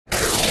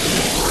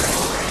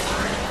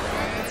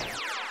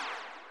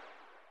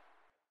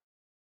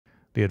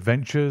The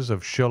Adventures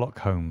of Sherlock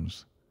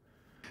Holmes.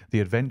 The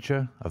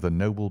Adventure of the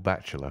Noble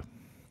Bachelor.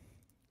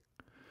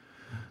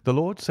 The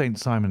Lord St.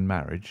 Simon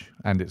marriage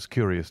and its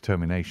curious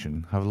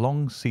termination have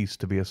long ceased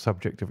to be a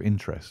subject of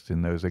interest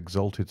in those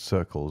exalted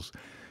circles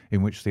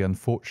in which the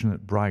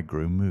unfortunate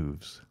bridegroom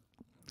moves.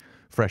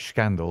 Fresh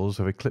scandals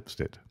have eclipsed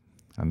it,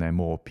 and their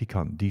more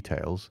piquant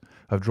details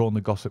have drawn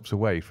the gossips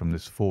away from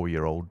this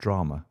 4-year-old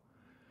drama.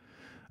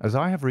 As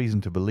I have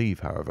reason to believe,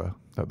 however,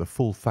 that the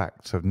full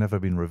facts have never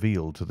been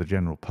revealed to the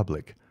general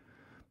public,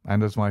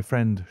 and as my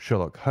friend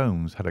Sherlock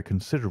Holmes had a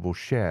considerable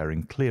share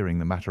in clearing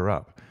the matter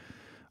up,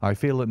 I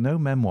feel that no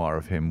memoir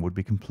of him would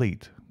be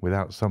complete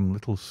without some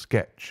little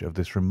sketch of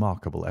this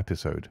remarkable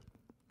episode.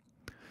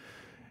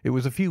 It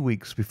was a few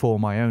weeks before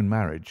my own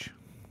marriage,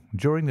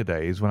 during the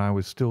days when I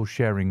was still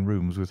sharing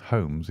rooms with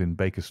Holmes in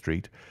Baker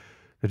Street,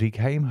 that he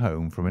came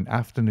home from an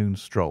afternoon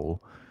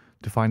stroll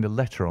to find a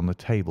letter on the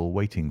table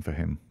waiting for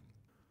him.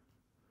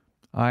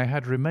 I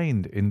had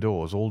remained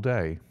indoors all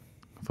day,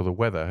 for the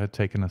weather had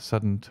taken a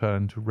sudden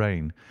turn to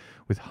rain,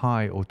 with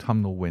high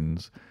autumnal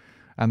winds,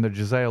 and the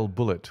Jezail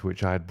bullet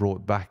which I had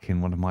brought back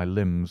in one of my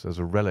limbs as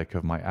a relic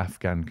of my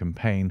Afghan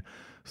campaign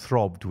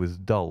throbbed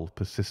with dull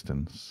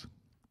persistence.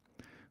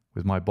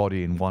 With my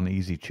body in one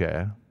easy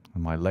chair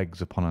and my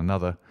legs upon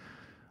another,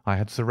 I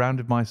had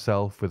surrounded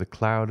myself with a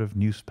cloud of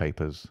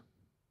newspapers,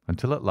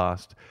 until at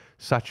last,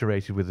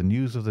 saturated with the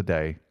news of the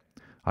day,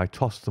 I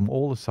tossed them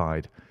all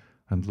aside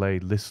and lay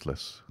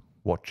listless,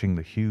 watching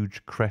the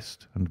huge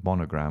crest and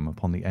monogram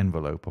upon the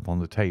envelope upon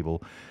the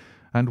table,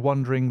 and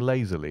wondering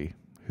lazily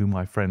who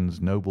my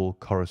friend's noble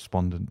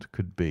correspondent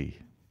could be.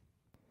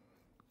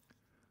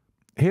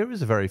 "Here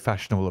is a very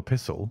fashionable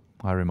epistle,"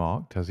 I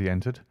remarked as he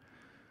entered.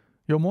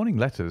 "Your morning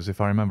letters, if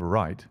I remember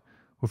right,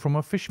 were from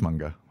a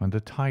fishmonger and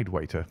a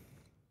tide-waiter."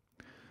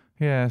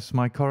 "Yes,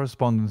 my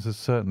correspondence is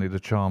certainly the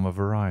charm of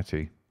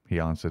variety," he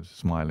answered,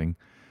 smiling,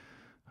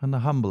 "and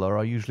the humbler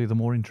are usually the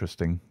more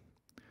interesting.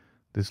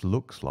 This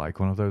looks like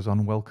one of those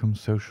unwelcome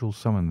social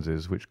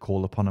summonses which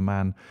call upon a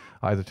man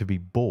either to be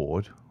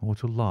bored or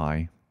to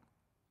lie."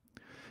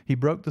 He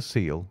broke the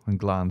seal and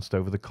glanced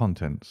over the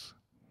contents.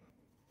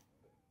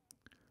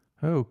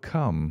 "Oh,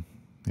 come,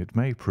 it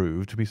may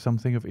prove to be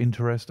something of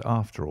interest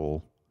after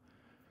all."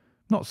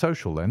 "Not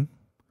social, then?"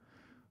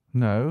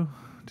 "No,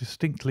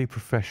 distinctly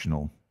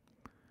professional."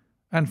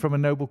 "And from a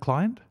noble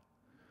client?"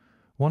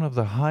 "One of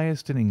the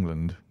highest in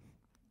England."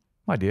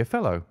 "My dear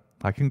fellow,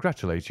 I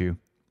congratulate you."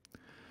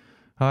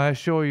 "I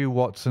assure you,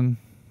 Watson,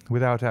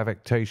 without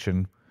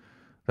affectation,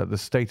 that the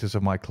status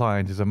of my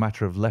client is a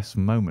matter of less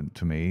moment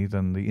to me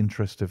than the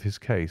interest of his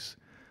case.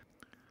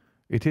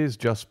 It is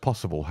just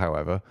possible,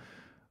 however,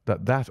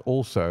 that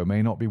also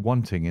may not be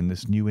wanting in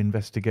this new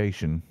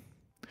investigation.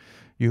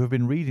 You have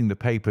been reading the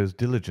papers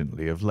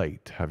diligently of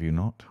late, have you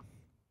not?"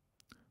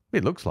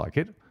 "It looks like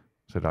it,"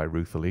 said I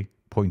ruefully,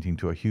 pointing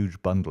to a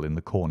huge bundle in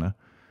the corner.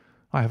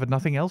 "I have had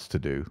nothing else to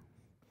do."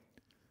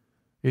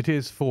 "It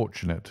is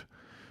fortunate,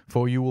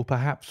 for you will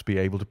perhaps be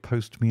able to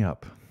post me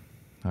up.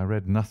 I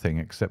read nothing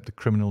except the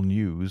criminal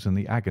news and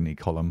the agony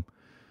column.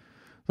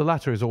 The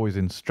latter is always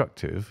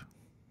instructive,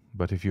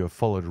 but if you have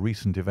followed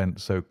recent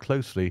events so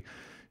closely,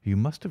 you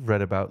must have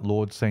read about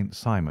Lord St.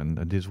 Simon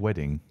and his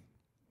wedding."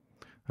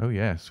 "Oh,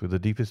 yes, with the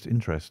deepest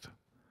interest."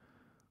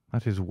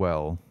 "That is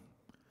well.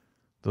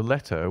 The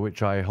letter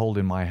which I hold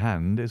in my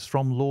hand is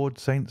from Lord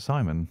St.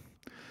 Simon.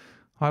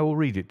 I will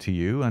read it to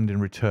you, and in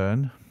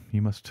return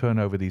you must turn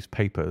over these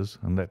papers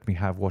and let me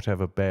have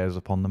whatever bears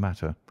upon the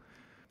matter.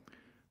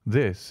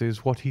 This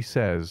is what he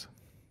says: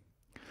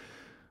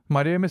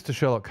 "My dear Mr.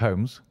 Sherlock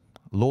Holmes,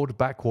 Lord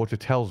Backwater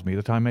tells me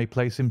that I may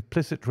place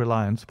implicit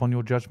reliance upon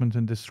your judgment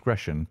and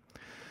discretion.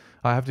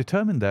 I have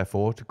determined,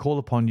 therefore, to call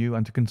upon you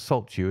and to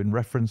consult you in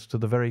reference to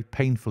the very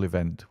painful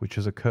event which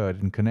has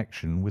occurred in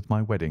connection with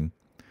my wedding.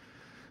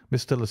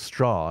 Mr.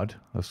 Lestrade,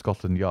 of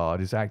Scotland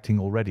Yard, is acting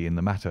already in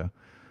the matter,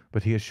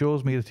 but he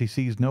assures me that he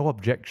sees no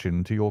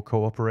objection to your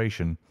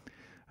cooperation,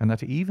 and that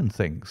he even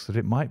thinks that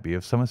it might be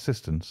of some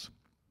assistance.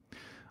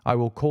 I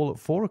will call at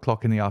 4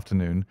 o'clock in the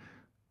afternoon,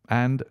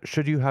 and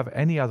should you have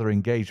any other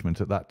engagement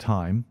at that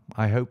time,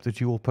 I hope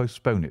that you will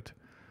postpone it,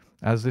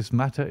 as this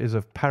matter is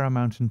of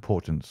paramount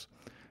importance.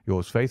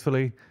 Yours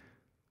faithfully,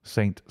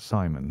 St.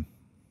 Simon."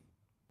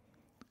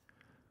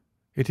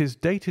 It is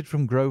dated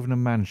from Grosvenor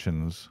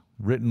Mansions,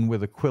 written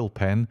with a quill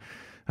pen,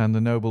 and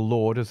the noble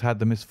lord has had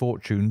the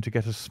misfortune to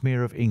get a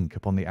smear of ink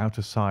upon the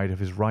outer side of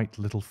his right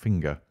little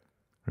finger,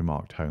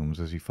 remarked Holmes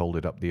as he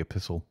folded up the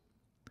epistle.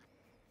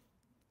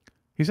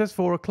 "He says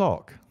 4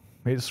 o'clock.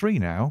 It's 3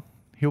 now.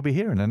 He'll be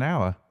here in an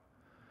hour."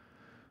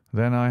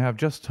 "Then I have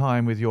just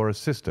time, with your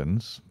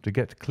assistance, to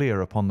get clear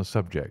upon the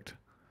subject.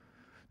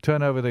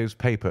 Turn over those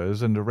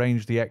papers and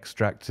arrange the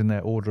extracts in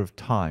their order of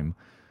time,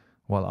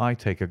 while I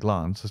take a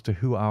glance as to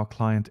who our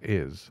client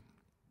is."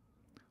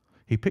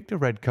 He picked a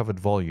red-covered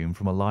volume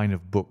from a line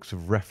of books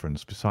of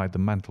reference beside the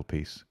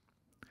mantelpiece.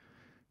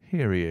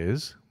 "Here he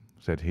is,"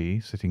 said he,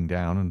 sitting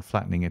down and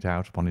flattening it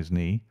out upon his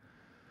knee.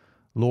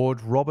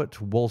 "Lord Robert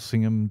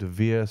Walsingham de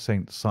Vere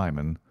St.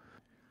 Simon,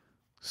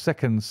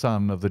 second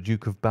son of the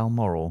Duke of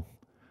Balmoral,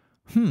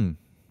 Hmm.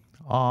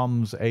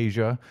 Arms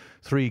Asia,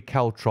 3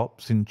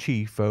 caltrops in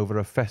chief over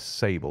a fess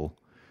sable,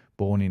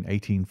 born in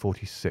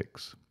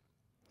 1846.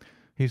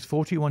 He's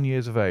 41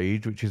 years of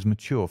age, which is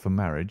mature for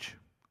marriage.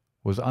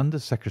 Was Under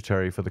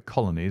Secretary for the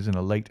Colonies in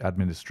a late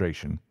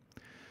administration.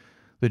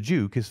 The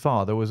Duke, his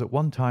father, was at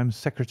one time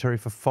Secretary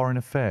for Foreign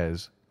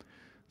Affairs.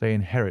 They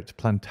inherit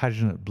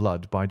Plantagenet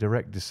blood by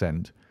direct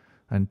descent,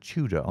 and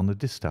Tudor on the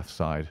distaff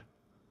side.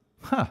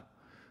 Ha!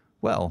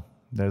 Well,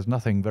 there's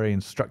nothing very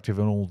instructive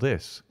in all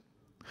this.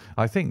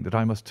 I think that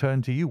I must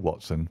turn to you,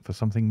 Watson, for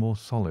something more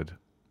solid.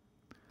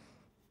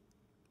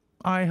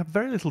 I have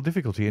very little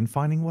difficulty in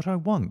finding what I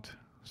want,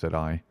 said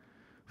I,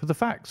 for the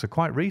facts are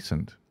quite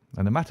recent,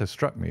 and the matter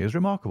struck me as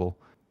remarkable.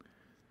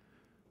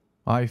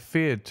 I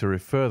feared to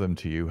refer them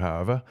to you,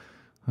 however,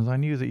 as I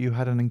knew that you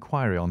had an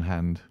inquiry on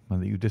hand,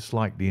 and that you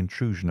disliked the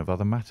intrusion of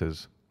other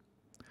matters.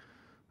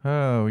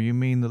 Oh, you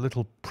mean the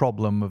little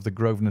problem of the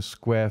Grosvenor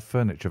Square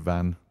furniture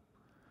van.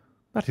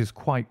 That is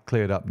quite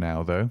cleared up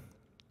now, though.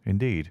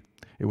 Indeed,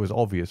 it was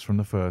obvious from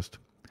the first.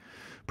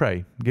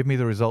 Pray, give me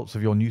the results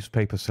of your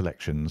newspaper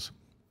selections.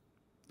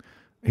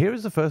 Here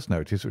is the first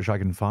notice which I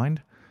can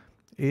find.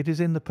 It is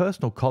in the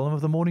personal column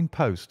of the Morning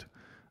Post,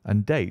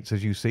 and dates,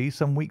 as you see,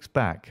 some weeks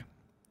back.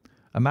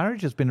 A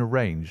marriage has been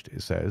arranged,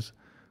 it says,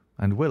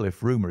 and will,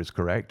 if rumour is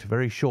correct,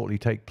 very shortly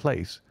take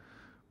place,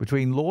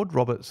 between Lord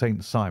Robert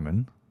St.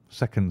 Simon,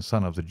 second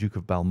son of the Duke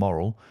of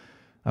Balmoral,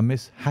 and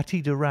Miss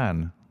Hattie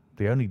Doran,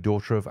 the only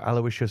daughter of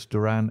Aloysius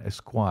Doran,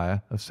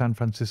 Esquire, of San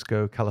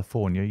Francisco,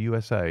 California,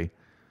 USA.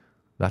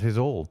 That is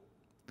all.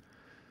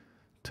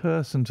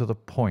 Terse and to the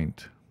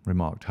point,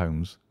 remarked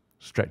Holmes,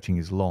 stretching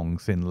his long,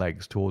 thin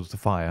legs towards the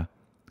fire.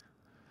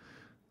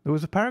 There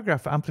was a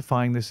paragraph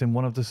amplifying this in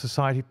one of the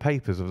society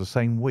papers of the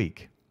same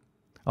week.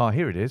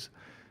 Here it is.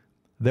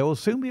 There will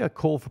soon be a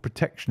call for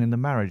protection in the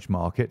marriage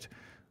market,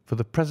 for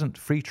the present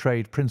free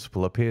trade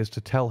principle appears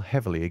to tell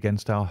heavily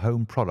against our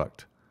home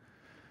product.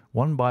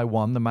 One by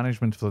one, the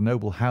management of the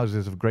noble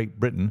houses of Great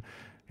Britain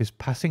is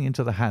passing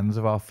into the hands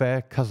of our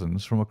fair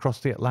cousins from across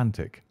the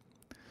Atlantic.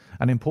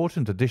 An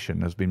important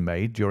addition has been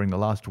made during the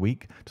last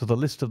week to the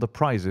list of the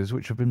prizes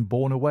which have been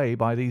borne away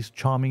by these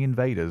charming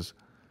invaders.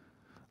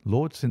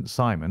 Lord St.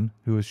 Simon,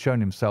 who has shown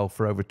himself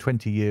for over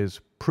 20 years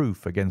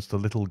proof against the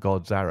little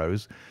god's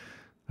arrows,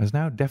 has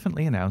now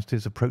definitely announced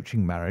his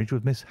approaching marriage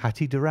with Miss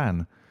Hattie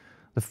Doran,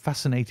 the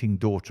fascinating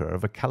daughter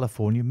of a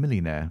California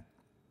millionaire.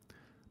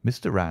 Miss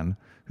Doran,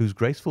 whose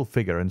graceful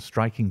figure and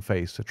striking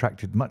face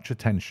attracted much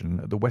attention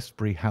at the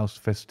Westbury House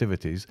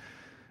festivities,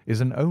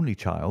 is an only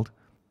child,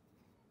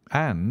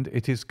 and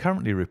it is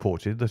currently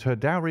reported that her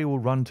dowry will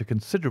run to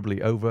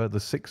considerably over the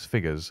 6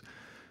 figures,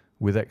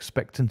 with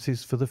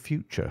expectancies for the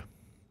future.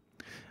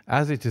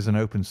 As it is an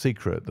open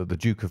secret that the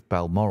Duke of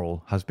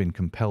Balmoral has been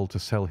compelled to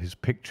sell his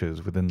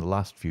pictures within the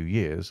last few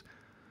years,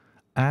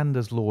 and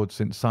as Lord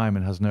St.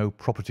 Simon has no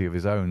property of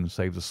his own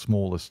save the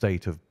small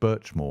estate of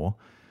Birchmoor,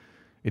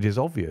 it is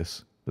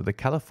obvious that the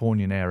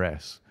Californian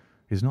heiress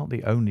is not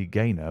the only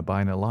gainer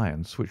by an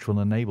alliance which will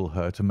enable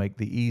her to make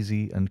the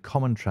easy and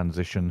common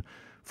transition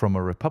from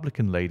a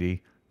Republican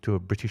lady to a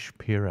British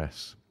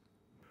peeress.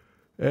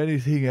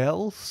 "Anything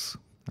else?"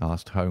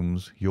 asked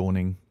Holmes,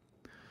 yawning.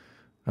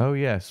 "Oh,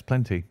 yes,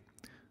 plenty.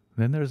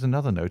 Then there is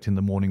another note in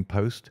the Morning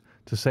Post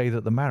to say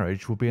that the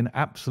marriage will be an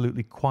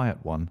absolutely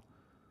quiet one,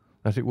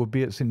 that it will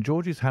be at St.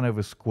 George's,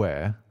 Hanover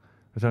Square,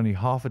 that only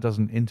half a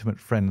dozen intimate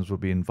friends will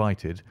be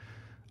invited,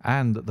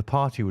 and that the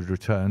party would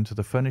return to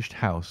the furnished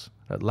house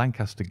at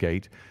Lancaster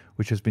Gate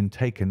which has been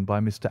taken by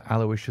Mr.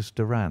 Aloysius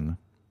Doran.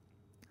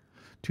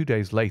 2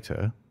 days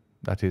later,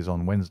 that is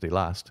on Wednesday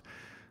last,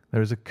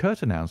 there is a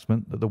curt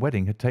announcement that the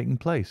wedding had taken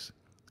place,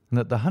 and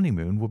that the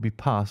honeymoon would be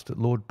passed at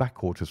Lord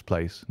Backwater's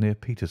place near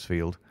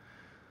Petersfield.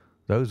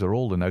 Those are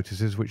all the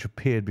notices which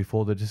appeared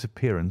before the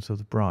disappearance of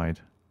the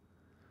bride."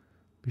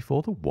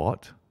 "Before the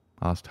what?"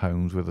 asked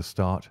Holmes with a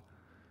start.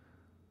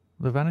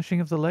 "The vanishing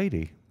of the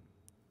lady."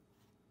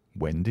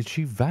 "When did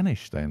she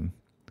vanish, then?"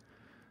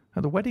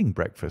 "At the wedding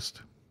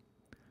breakfast."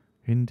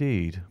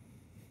 "Indeed.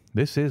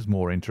 This is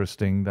more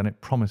interesting than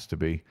it promised to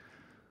be.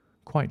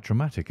 Quite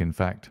dramatic, in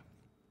fact."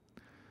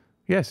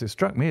 "Yes, it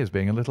struck me as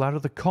being a little out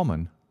of the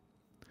common."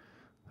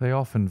 "They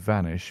often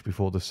vanish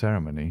before the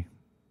ceremony,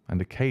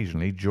 and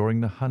occasionally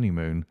during the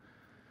honeymoon.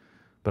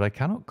 But I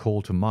cannot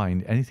call to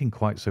mind anything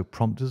quite so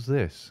prompt as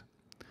this.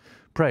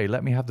 Pray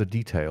let me have the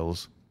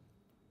details."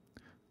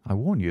 "I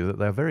warn you that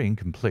they are very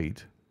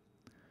incomplete."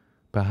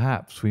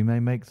 "Perhaps we may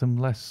make them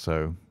less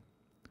so."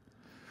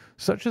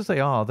 "Such as they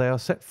are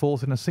set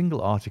forth in a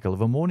single article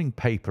of a morning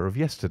paper of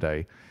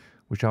yesterday,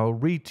 which I will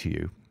read to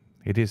you.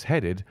 It is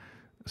headed,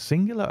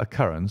 'Singular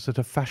Occurrence at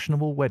a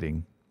Fashionable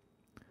Wedding.'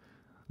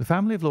 The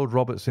family of Lord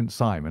Robert St.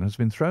 Simon has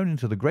been thrown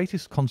into the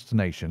greatest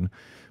consternation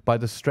by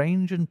the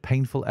strange and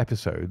painful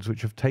episodes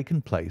which have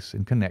taken place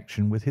in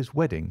connection with his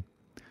wedding.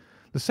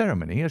 The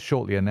ceremony, as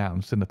shortly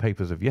announced in the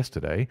papers of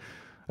yesterday,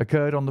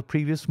 occurred on the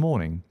previous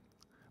morning,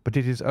 but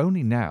it is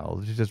only now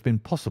that it has been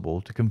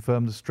possible to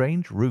confirm the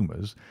strange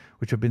rumours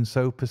which have been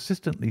so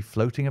persistently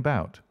floating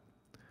about.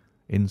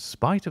 in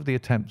spite of the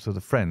attempts of the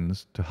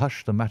friends to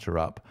hush the matter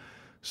up,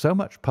 so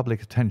much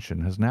public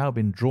attention has now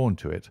been drawn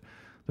to it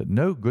that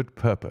no good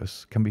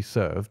purpose can be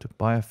served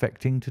by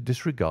affecting to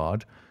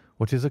disregard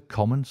what is a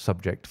common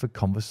subject for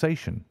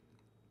conversation.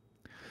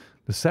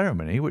 The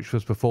ceremony, which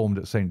was performed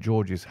at St.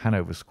 George's,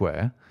 Hanover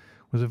Square,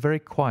 was a very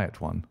quiet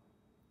one,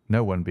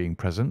 no one being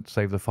present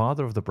save the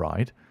father of the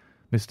bride,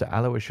 Mr.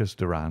 Aloysius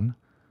Doran,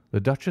 the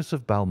Duchess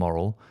of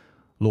Balmoral,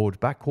 Lord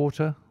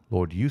Backwater,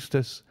 Lord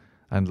Eustace,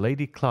 and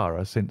Lady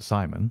Clara St.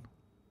 Simon,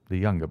 the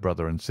younger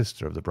brother and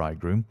sister of the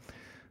bridegroom,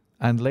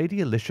 and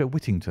Lady Alicia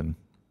Whittington.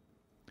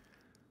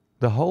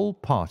 The whole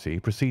party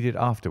proceeded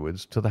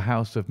afterwards to the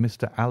house of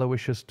Mr.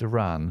 Aloysius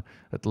Doran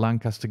at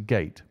Lancaster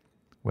Gate,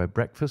 where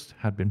breakfast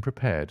had been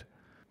prepared.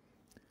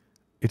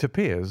 It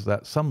appears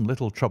that some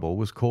little trouble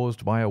was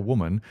caused by a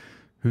woman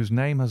whose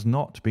name has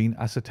not been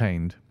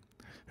ascertained,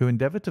 who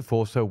endeavoured to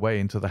force her way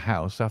into the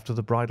house after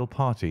the bridal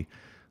party,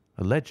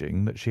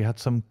 alleging that she had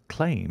some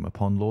claim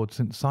upon Lord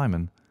St.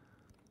 Simon.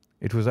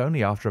 It was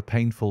only after a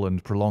painful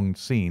and prolonged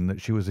scene that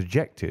she was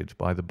ejected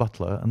by the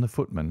butler and the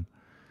footman.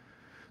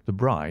 The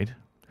bride,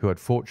 who had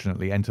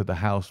fortunately entered the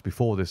house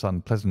before this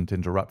unpleasant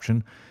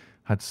interruption,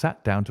 had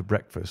sat down to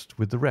breakfast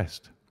with the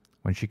rest,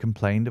 when she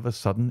complained of a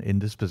sudden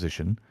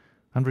indisposition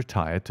and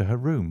retired to her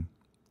room.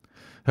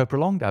 Her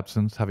prolonged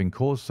absence having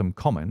caused some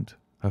comment,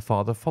 her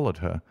father followed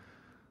her,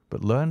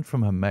 but learned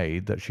from her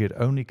maid that she had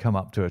only come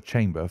up to her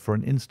chamber for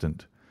an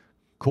instant,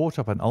 caught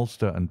up an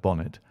ulster and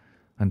bonnet,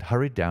 and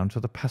hurried down to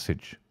the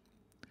passage.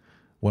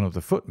 One of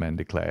the footmen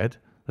declared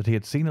that he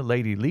had seen a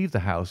lady leave the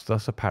house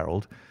thus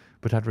apparelled,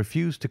 but had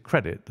refused to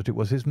credit that it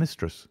was his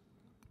mistress,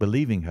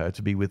 believing her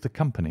to be with the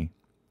company.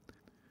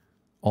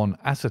 On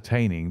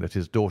ascertaining that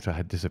his daughter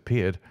had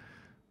disappeared,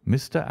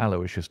 Mr.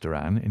 Aloysius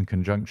Doran, in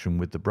conjunction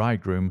with the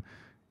bridegroom,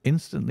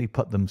 instantly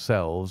put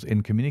themselves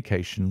in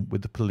communication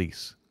with the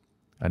police,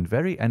 and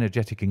very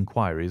energetic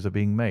inquiries are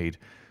being made,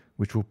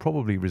 which will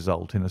probably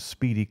result in a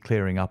speedy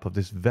clearing up of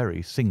this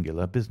very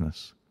singular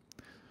business.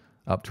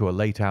 Up to a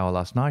late hour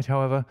last night,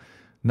 however,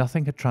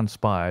 nothing had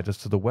transpired as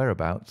to the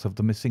whereabouts of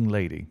the missing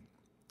lady.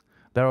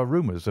 There are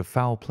rumours of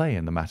foul play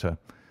in the matter,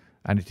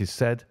 and it is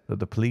said that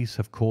the police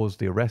have caused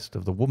the arrest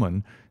of the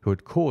woman who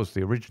had caused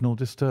the original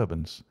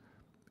disturbance,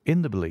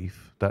 in the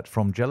belief that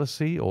from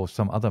jealousy or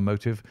some other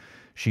motive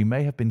she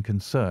may have been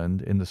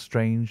concerned in the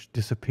strange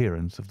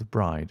disappearance of the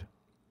bride.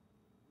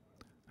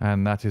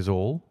 And that is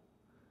all?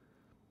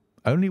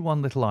 Only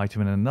one little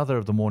item in another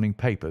of the morning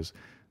papers,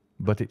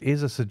 but it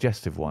is a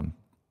suggestive one.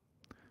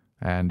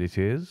 And it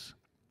is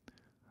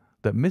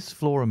that Miss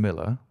Flora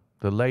Miller,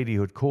 the lady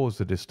who had caused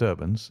the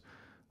disturbance,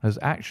 has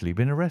actually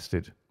been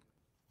arrested.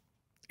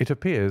 It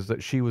appears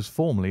that she was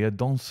formerly a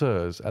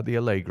danseuse at the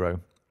Allegro,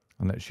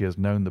 and that she has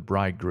known the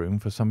bridegroom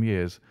for some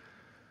years.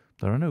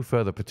 There are no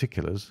further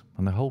particulars,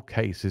 and the whole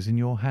case is in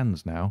your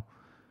hands now,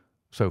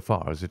 so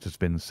far as it has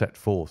been set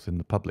forth in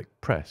the public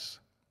press.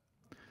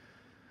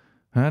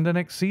 And an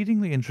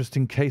exceedingly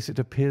interesting case it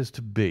appears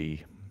to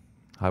be.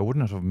 I would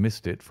not have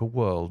missed it for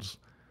worlds.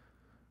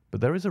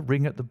 But there is a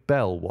ring at the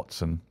bell,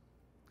 Watson,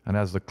 and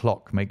as the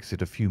clock makes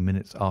it a few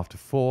minutes after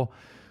 4,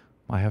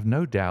 I have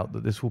no doubt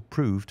that this will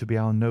prove to be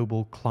our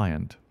noble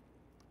client.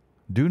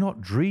 Do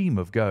not dream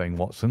of going,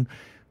 Watson,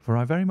 for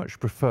I very much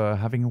prefer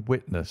having a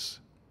witness,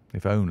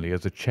 if only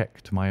as a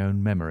check to my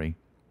own memory.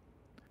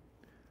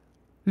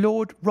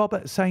 "Lord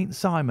Robert St.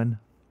 Simon,"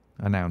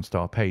 announced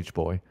our page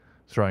boy,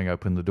 throwing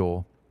open the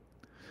door.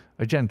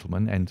 A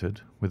gentleman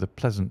entered with a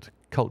pleasant,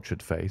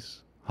 cultured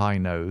face,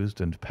 high-nosed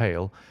and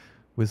pale,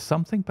 with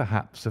something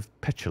perhaps of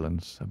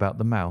petulance about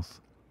the mouth,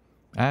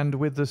 and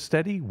with the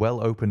steady,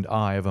 well-opened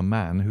eye of a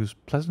man whose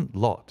pleasant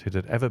lot it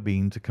had ever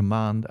been to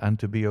command and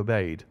to be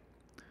obeyed.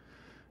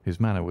 His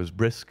manner was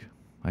brisk,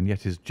 and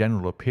yet his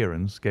general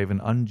appearance gave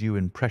an undue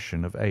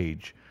impression of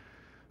age,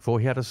 for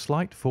he had a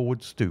slight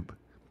forward stoop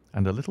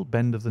and a little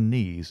bend of the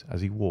knees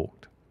as he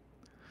walked.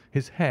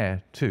 His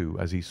hair, too,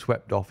 as he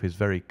swept off his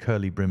very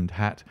curly-brimmed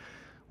hat,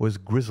 was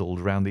grizzled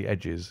round the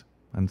edges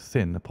and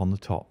thin upon the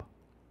top.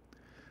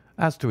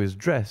 As to his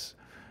dress,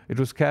 it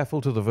was careful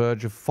to the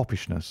verge of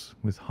foppishness,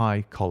 with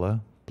high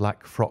collar,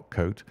 black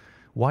frock-coat,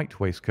 white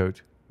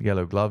waistcoat,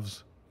 yellow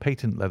gloves,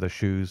 patent leather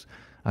shoes,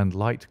 and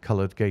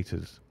light-coloured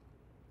gaiters.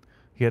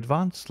 He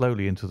advanced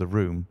slowly into the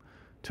room,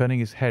 turning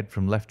his head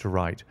from left to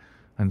right,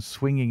 and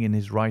swinging in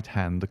his right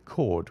hand the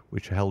cord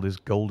which held his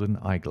golden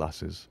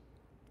eyeglasses.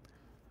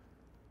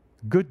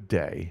 "Good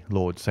day,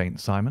 Lord St.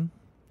 Simon,"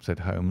 said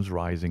Holmes,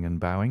 rising and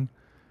bowing.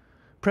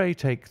 "Pray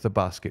take the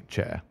basket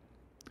chair.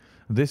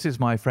 This is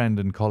my friend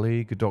and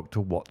colleague,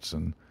 Dr.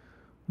 Watson.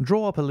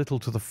 Draw up a little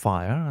to the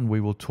fire, and we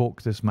will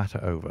talk this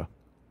matter over."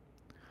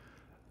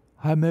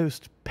 "A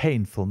most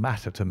painful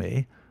matter to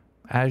me,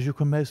 as you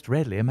can most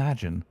readily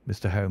imagine,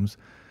 Mr. Holmes.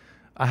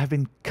 I have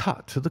been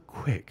cut to the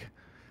quick.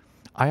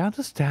 I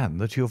understand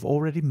that you have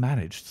already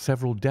managed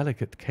several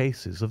delicate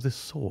cases of this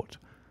sort,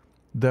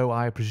 though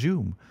I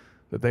presume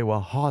that they were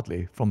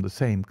hardly from the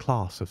same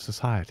class of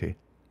society."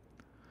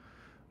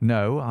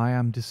 "No, I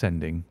am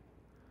descending."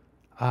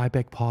 "I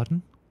beg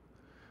pardon?"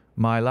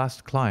 "My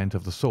last client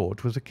of the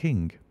sort was a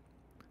king."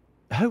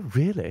 Oh,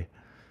 really?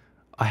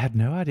 I had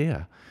no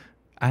idea.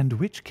 And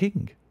which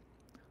king?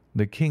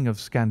 The King of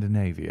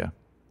Scandinavia.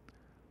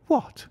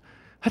 What?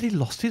 Had he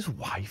lost his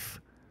wife?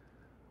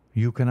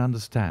 You can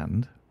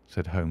understand,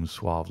 said Holmes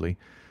suavely,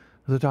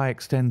 that I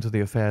extend to the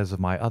affairs of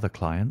my other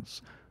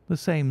clients the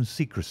same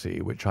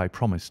secrecy which I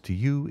promised to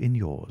you in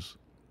yours.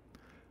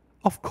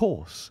 Of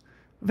course.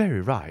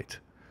 Very right.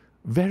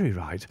 Very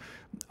right.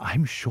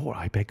 I'm sure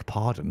I beg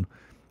pardon.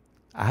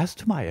 As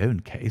to my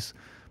own case,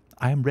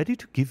 I am ready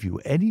to give you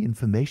any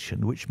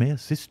information which may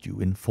assist you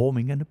in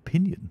forming an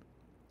opinion.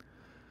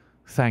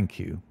 Thank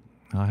you.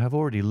 I have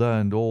already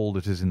learned all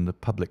that is in the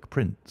public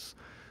prints,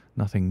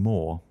 nothing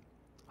more.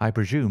 I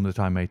presume that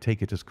I may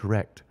take it as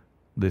correct,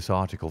 this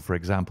article, for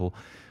example,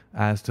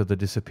 as to the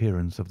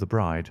disappearance of the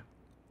bride.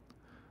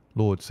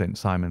 Lord St.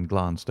 Simon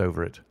glanced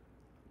over it.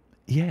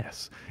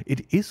 Yes,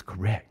 it is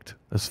correct,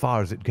 as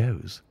far as it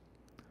goes.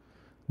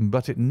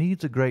 But it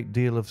needs a great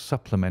deal of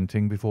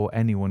supplementing before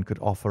anyone could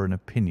offer an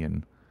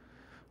opinion.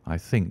 I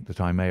think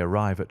that I may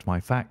arrive at my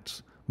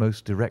facts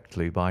most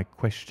directly by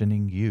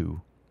questioning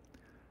you.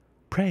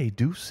 Pray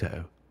do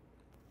so.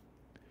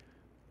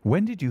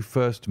 When did you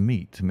first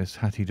meet Miss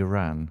Hattie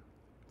Doran?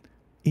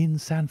 In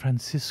San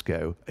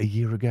Francisco a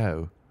year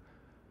ago.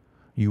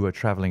 You were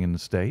travelling in the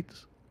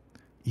States?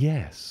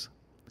 Yes.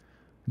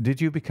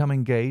 Did you become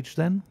engaged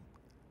then?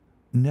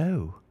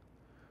 No.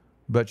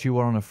 But you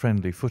were on a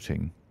friendly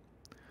footing.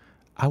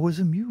 I was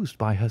amused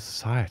by her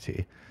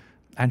society,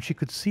 and she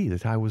could see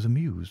that I was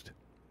amused.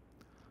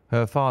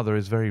 Her father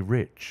is very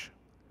rich.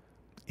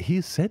 He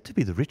is said to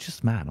be the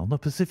richest man on the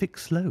Pacific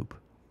slope.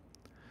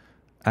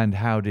 And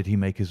how did he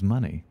make his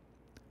money?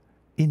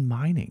 In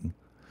mining.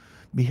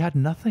 He had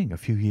nothing a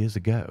few years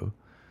ago.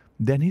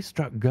 Then he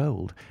struck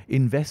gold,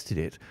 invested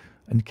it,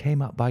 and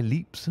came up by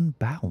leaps and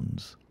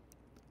bounds.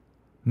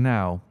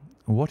 Now,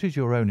 what is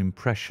your own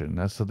impression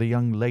as to the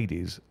young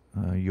lady's,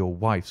 your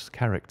wife's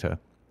character?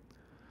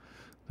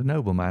 The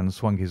nobleman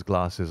swung his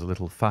glasses a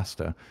little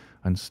faster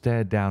and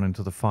stared down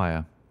into the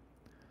fire.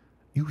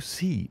 You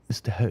see,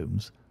 Mr.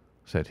 Holmes,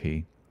 said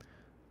he,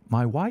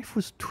 my wife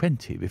was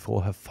 20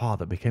 before her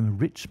father became a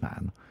rich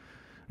man.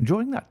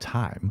 During that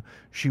time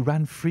she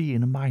ran free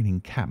in a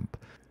mining camp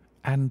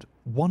and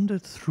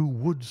wandered through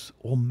woods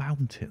or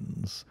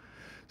mountains,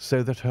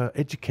 so that her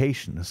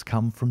education has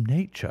come from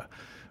nature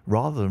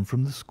rather than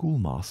from the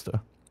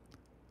schoolmaster.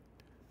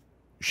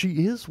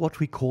 She is what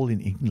we call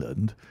in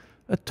England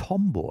a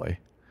tomboy,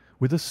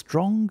 with a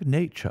strong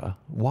nature,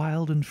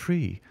 wild and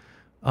free,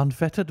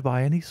 unfettered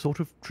by any sort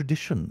of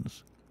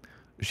traditions.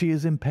 She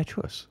is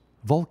impetuous,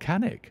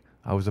 volcanic,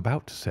 I was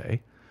about to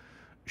say.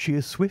 She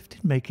is swift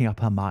in making up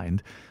her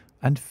mind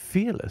and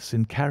fearless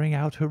in carrying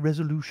out her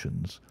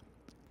resolutions.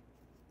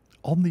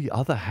 On the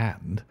other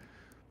hand,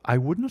 I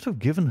would not have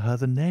given her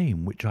the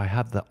name which I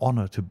have the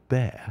honour to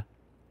bear,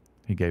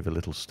 he gave a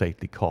little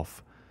stately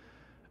cough,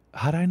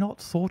 had I not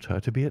thought her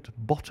to be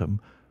at bottom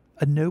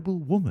a noble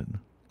woman.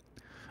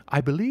 I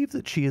believe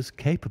that she is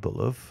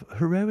capable of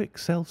heroic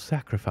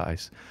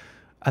self-sacrifice,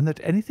 and that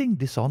anything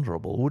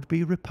dishonourable would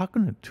be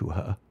repugnant to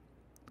her.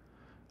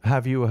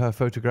 Have you her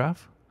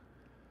photograph?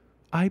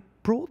 I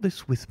brought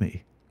this with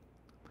me.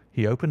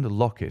 He opened a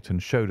locket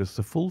and showed us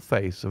the full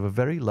face of a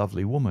very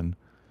lovely woman.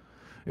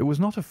 It was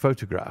not a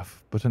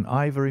photograph, but an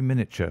ivory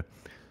miniature,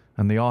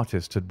 and the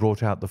artist had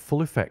brought out the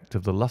full effect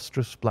of the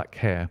lustrous black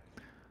hair,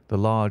 the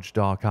large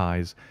dark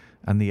eyes,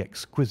 and the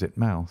exquisite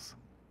mouth.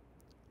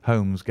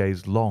 Holmes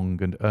gazed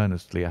long and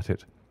earnestly at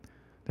it.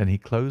 Then he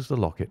closed the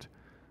locket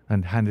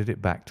and handed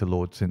it back to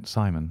Lord St.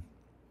 Simon.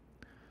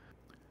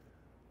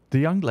 The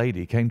young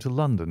lady came to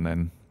London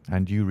then,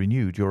 and you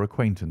renewed your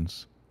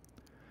acquaintance?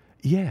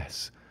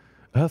 Yes.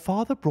 Her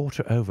father brought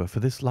her over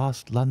for this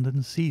last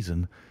London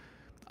season.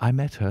 I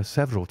met her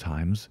several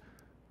times,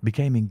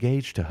 became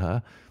engaged to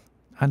her,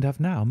 and have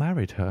now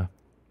married her.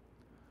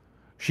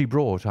 She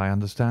brought, I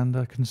understand,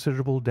 a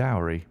considerable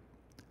dowry.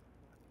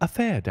 A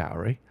fair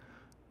dowry,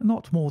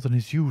 not more than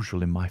is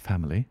usual in my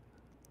family.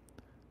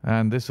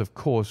 And this, of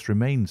course,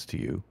 remains to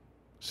you,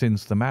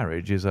 since the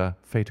marriage is a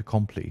fait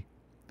accompli.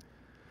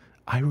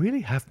 I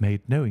really have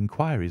made no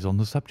inquiries on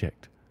the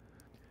subject.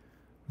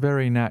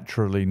 Very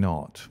naturally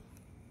not.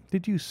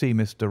 Did you see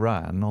Miss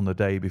Doran on the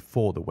day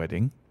before the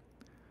wedding?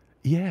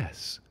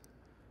 Yes.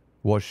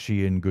 Was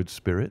she in good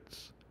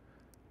spirits?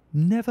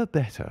 Never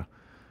better.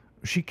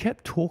 She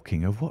kept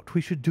talking of what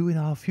we should do in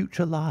our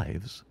future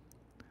lives.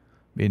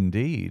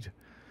 Indeed.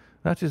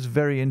 That is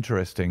very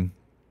interesting.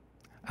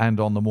 And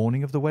on the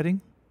morning of the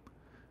wedding?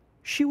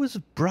 She was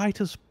as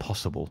bright as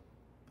possible,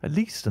 at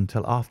least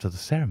until after the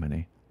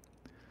ceremony.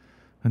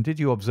 And did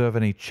you observe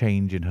any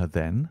change in her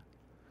then?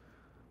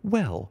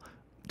 Well,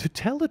 to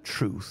tell the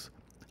truth,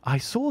 I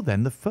saw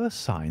then the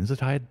first signs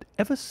that I had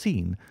ever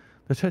seen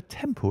that her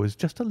temper was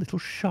just a little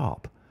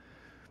sharp.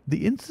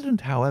 The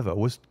incident, however,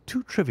 was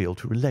too trivial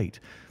to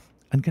relate,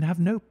 and can have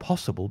no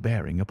possible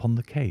bearing upon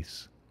the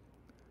case.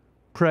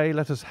 Pray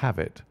let us have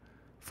it,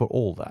 for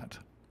all that.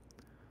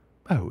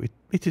 Oh,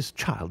 it is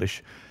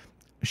childish.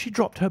 She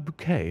dropped her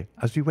bouquet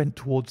as we went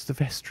towards the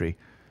vestry.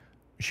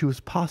 She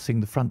was passing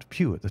the front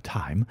pew at the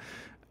time,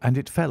 and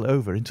it fell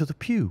over into the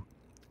pew.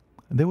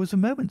 There was a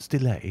moment's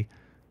delay,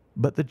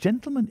 but the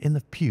gentleman in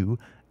the pew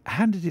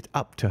handed it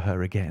up to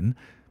her again,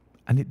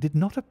 and it did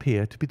not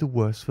appear to be the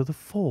worse for the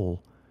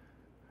fall.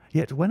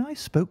 Yet when I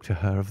spoke to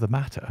her of the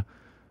matter,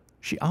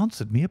 she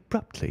answered me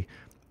abruptly,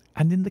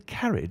 and in the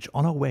carriage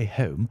on our way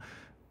home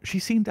she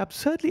seemed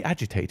absurdly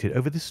agitated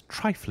over this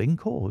trifling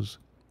cause."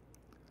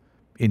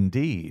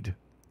 "Indeed.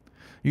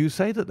 You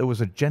say that there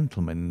was a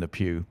gentleman in the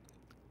pew.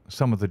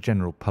 Some of the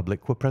general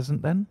public were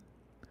present, then?"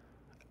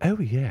 "Oh,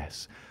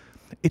 yes.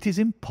 It is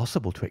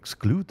impossible to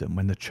exclude them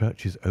when the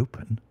church is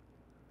open."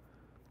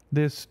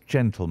 "This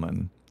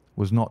gentleman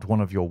was not one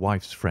of your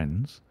wife's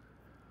friends?"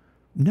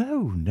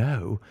 "No,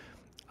 no.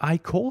 I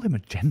call him a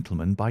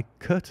gentleman by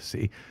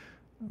courtesy,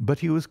 but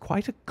he was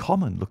quite a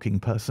common-looking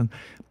person.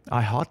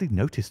 I hardly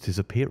noticed his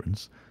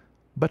appearance.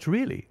 But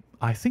really,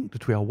 I think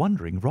that we are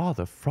wandering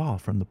rather far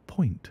from the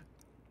point."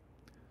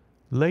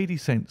 Lady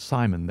St.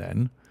 Simon,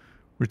 then,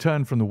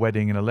 returned from the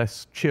wedding in a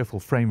less cheerful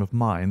frame of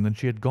mind than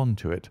she had gone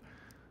to it.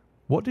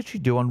 What did she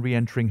do on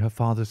re-entering her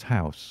father's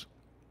house?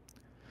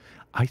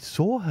 "I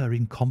saw her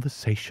in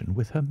conversation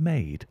with her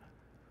maid."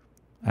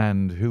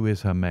 "And who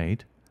is her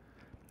maid?"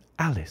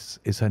 "Alice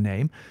is her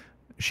name.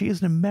 She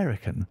is an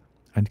American,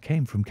 and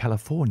came from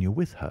California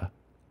with her."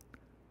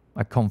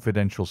 "A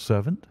confidential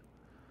servant?"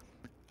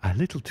 "A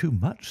little too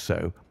much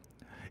so.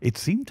 It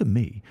seemed to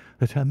me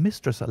that her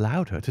mistress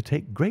allowed her to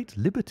take great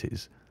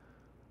liberties.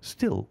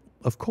 Still,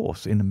 of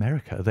course, in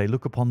America they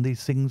look upon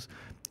these things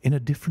in a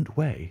different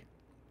way."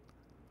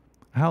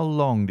 "How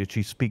long did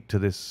she speak to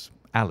this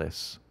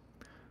Alice?"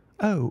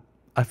 "Oh,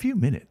 a few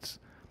minutes.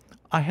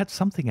 I had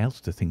something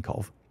else to think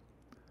of."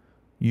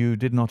 "You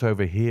did not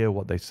overhear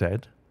what they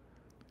said?"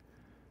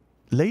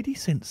 "Lady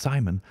St.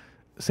 Simon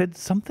said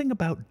something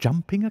about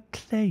jumping a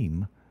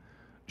claim.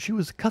 She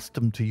was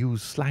accustomed to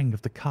use slang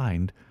of the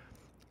kind.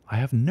 I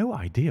have no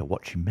idea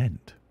what she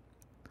meant."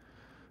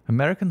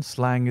 "American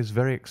slang is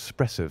very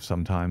expressive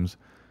sometimes.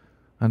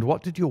 And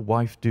what did your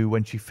wife do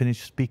when she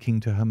finished speaking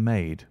to her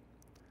maid?"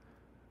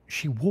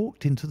 "She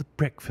walked into the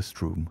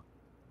breakfast room."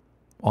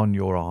 "On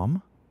your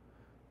arm?"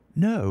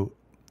 "No,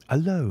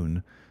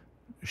 alone.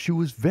 She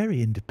was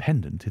very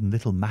independent in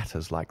little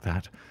matters like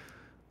that.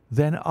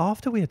 Then,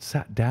 after we had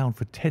sat down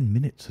for 10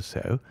 minutes or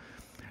so,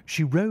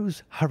 she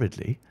rose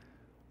hurriedly,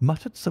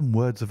 muttered some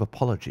words of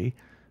apology,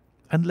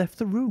 and left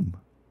the room.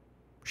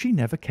 She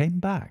never came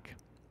back."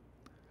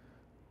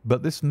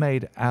 "But this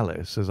maid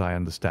Alice, as I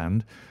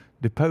understand,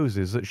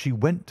 deposes that she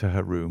went to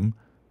her room,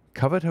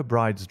 covered her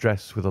bride's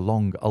dress with a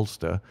long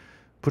ulster,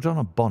 put on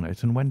a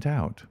bonnet, and went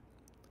out."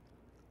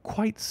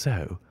 "Quite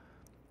so.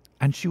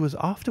 And she was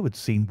afterwards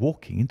seen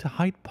walking into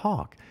Hyde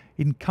Park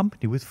in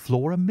company with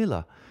Flora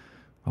Miller,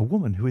 a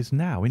woman who is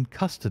now in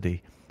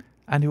custody,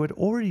 and who had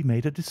already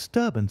made a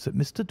disturbance at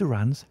Mr.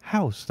 Doran's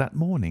house that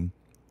morning."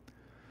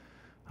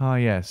 "Ah,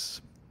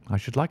 yes. I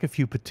should like a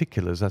few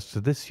particulars as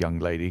to this young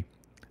lady,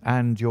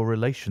 and your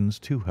relations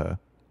to her."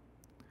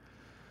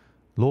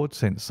 Lord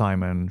St.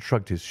 Simon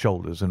shrugged his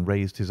shoulders and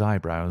raised his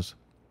eyebrows.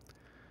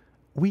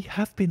 "We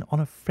have been on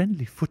a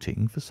friendly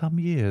footing for some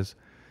years.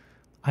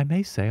 I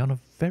may say on a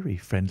very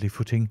friendly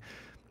footing.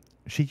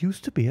 She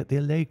used to be at the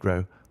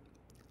Allegro.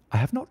 I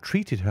have not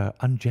treated her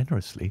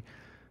ungenerously,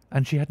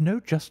 and she had no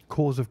just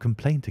cause of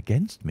complaint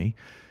against me.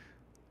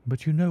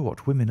 But you know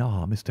what women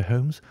are, Mr.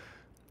 Holmes.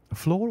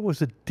 Flora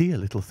was a dear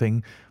little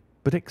thing,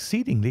 but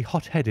exceedingly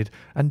hot-headed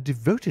and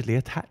devotedly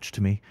attached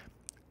to me.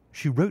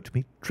 She wrote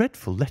me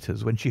dreadful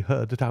letters when she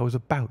heard that I was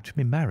about to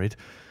be married,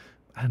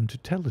 and, to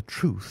tell the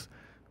truth,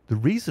 the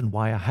reason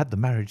why I had the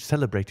marriage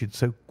celebrated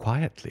so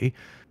quietly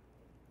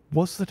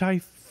was that I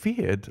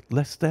feared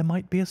lest there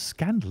might be a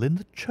scandal in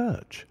the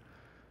church.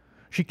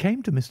 She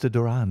came to Mr.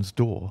 Doran's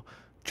door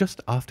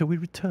just after we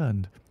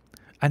returned,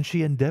 and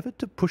she endeavoured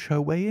to push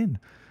her way in,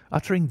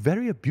 uttering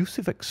very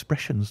abusive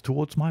expressions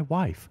towards my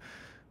wife,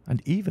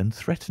 and even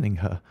threatening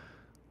her.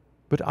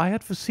 But I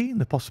had foreseen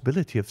the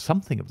possibility of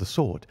something of the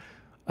sort,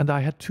 and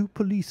I had 2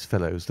 police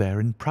fellows there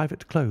in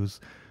private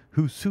clothes,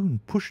 who soon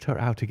pushed her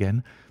out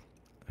again.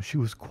 She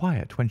was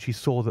quiet when she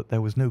saw that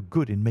there was no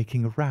good in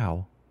making a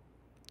row."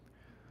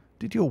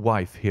 "Did your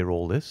wife hear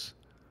all this?"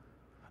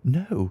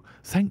 "No,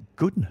 thank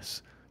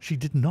goodness, she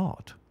did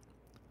not."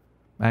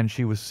 "And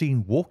she was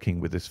seen walking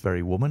with this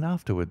very woman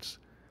afterwards?"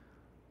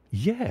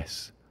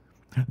 "Yes.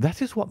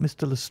 That is what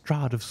Mr.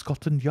 Lestrade of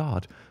Scotland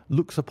Yard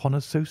looks upon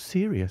as so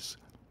serious.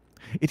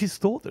 It is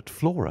thought that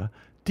Flora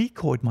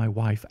decoyed my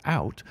wife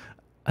out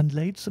and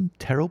laid some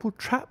terrible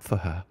trap for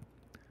her."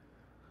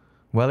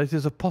 "Well, it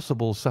is a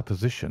possible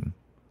supposition."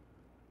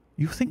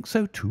 "You think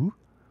so too?"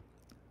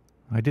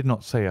 "I did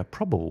not say a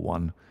probable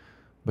one,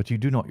 but you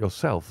do not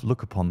yourself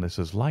look upon this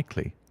as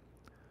likely."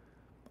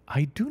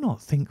 I do not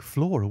think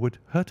Flora would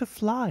hurt a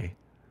fly.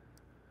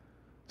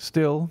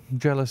 Still,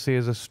 jealousy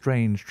is a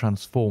strange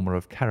transformer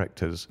of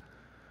characters.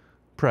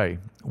 Pray,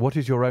 what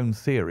is your own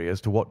theory as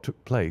to what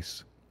took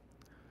place?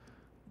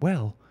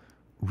 Well,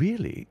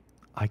 really,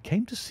 I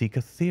came to seek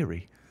a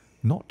theory,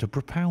 not to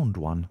propound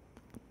one.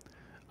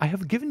 I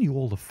have given you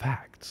all the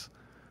facts.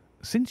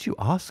 Since you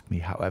ask me,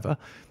 however,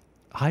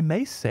 I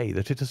may say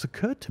that it has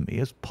occurred to me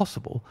as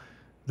possible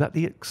that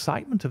the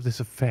excitement of this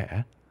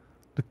affair,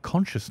 the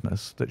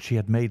consciousness that she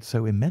had made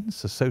so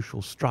immense a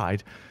social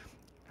stride,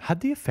 had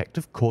the effect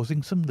of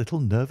causing some little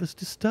nervous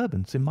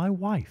disturbance in my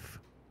wife.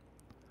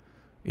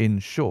 In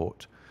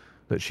short,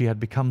 that she had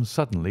become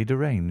suddenly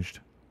deranged.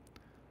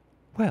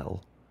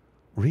 Well,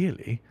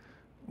 really,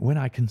 when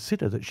I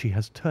consider that she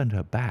has turned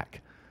her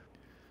back,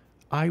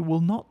 I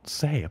will not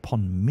say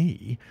upon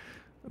me,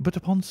 but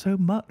upon so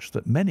much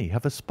that many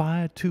have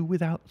aspired to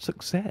without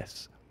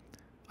success,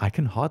 I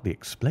can hardly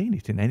explain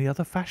it in any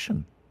other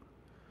fashion.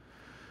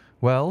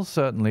 Well,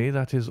 certainly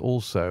that is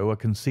also a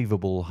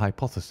conceivable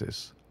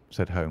hypothesis,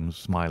 said Holmes,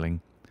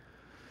 smiling.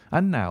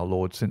 And now,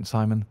 Lord St.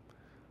 Simon,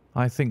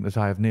 I think that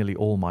I have nearly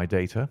all my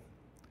data.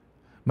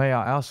 May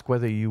I ask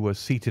whether you were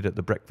seated at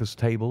the breakfast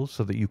table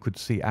so that you could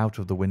see out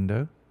of the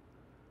window?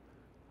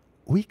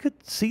 We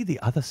could see the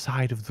other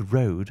side of the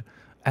road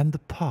and the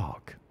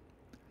park.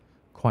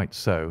 Quite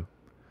so.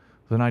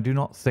 Then I do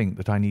not think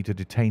that I need to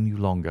detain you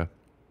longer.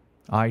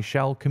 I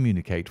shall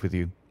communicate with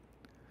you.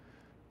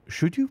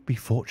 Should you be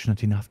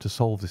fortunate enough to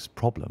solve this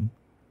problem,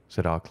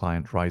 said our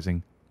client,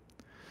 rising.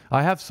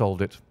 I have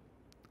solved it.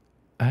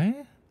 Eh?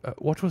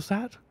 What was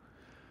that?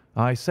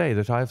 I say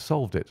that I have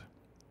solved it.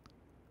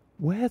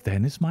 Where,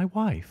 then, is my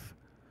wife?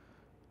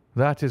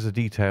 That is a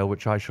detail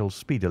which I shall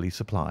speedily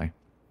supply.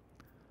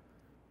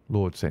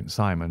 Lord St.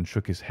 Simon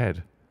shook his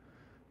head.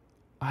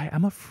 I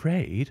am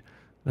afraid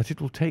that it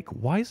will take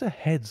wiser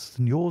heads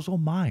than yours or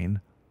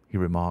mine, he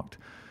remarked,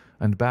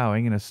 and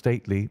bowing in a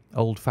stately,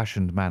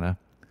 old-fashioned manner,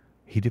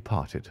 he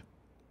departed.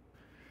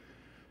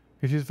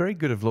 It is very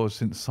good of Lord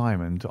St.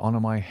 Simon to honour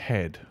my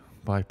head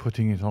by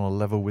putting it on a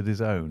level with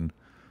his own,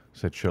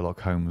 said Sherlock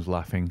Holmes,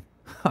 laughing.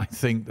 I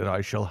think that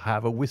I shall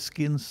have a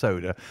whisky and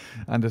soda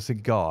and a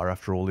cigar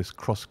after all this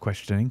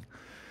cross-questioning.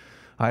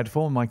 I had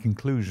formed my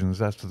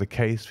conclusions as to the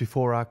case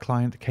before our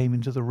client came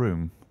into the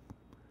room.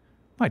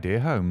 My dear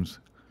Holmes,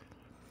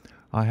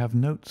 I have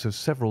notes of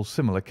several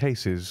similar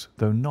cases,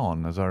 though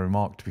none, as I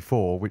remarked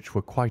before, which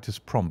were quite as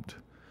prompt.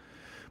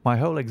 My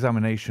whole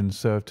examination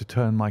served to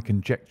turn my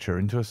conjecture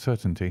into a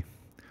certainty.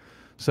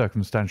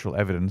 Circumstantial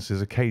evidence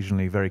is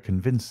occasionally very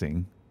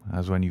convincing,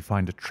 as when you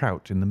find a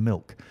trout in the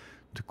milk,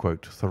 to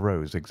quote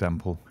Thoreau's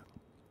example.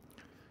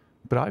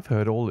 But I've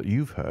heard all that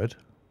you've heard.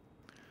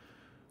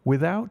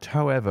 Without,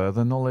 however,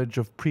 the knowledge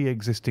of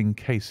pre-existing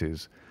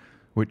cases,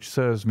 which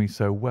serves me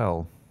so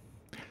well.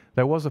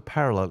 There was a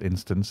parallel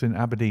instance in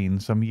Aberdeen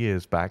some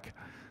years back,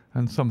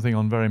 and something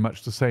on very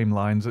much the same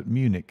lines at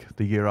Munich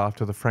the year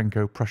after the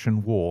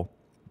Franco-Prussian War.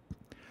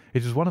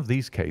 It is one of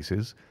these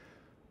cases.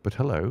 But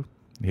hello,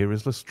 here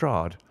is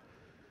Lestrade.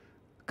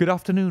 Good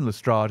afternoon,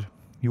 Lestrade.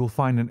 You will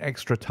find an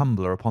extra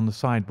tumbler upon the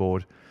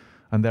sideboard,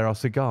 and there are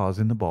cigars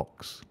in the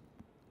box.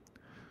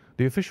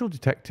 The official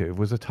detective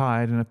was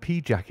attired in a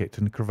pea jacket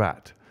and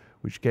cravat,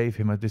 which gave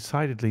him a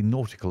decidedly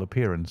nautical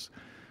appearance,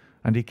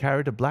 and he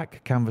carried a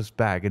black canvas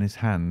bag in his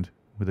hand.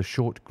 With a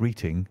short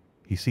greeting,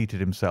 he seated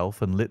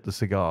himself and lit the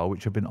cigar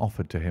which had been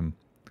offered to him.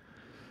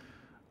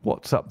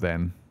 "What's up,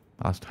 then?"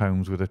 asked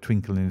Holmes with a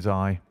twinkle in his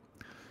eye.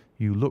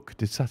 "You look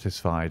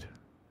dissatisfied."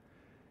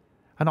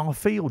 "And I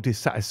feel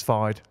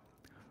dissatisfied.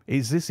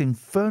 It's this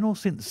infernal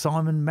St.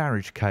 Simon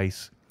marriage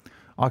case.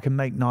 I can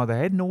make neither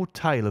head nor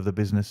tail of the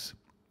business."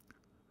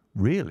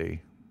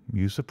 "Really?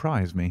 You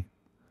surprise me."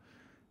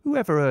 "Who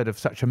ever heard of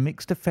such a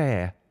mixed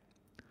affair?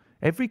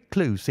 Every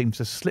clue seems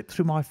to slip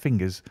through my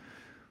fingers.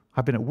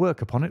 I've been at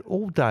work upon it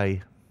all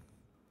day."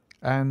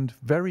 "And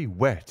very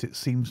wet it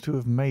seems to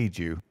have made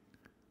you,"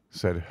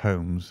 said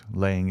Holmes,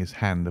 laying his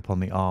hand upon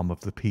the arm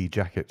of the pea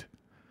jacket.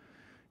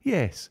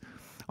 "Yes,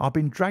 I've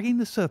been dragging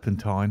the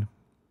Serpentine."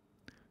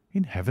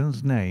 "In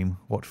heaven's name,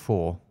 what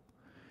for?"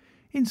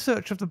 "In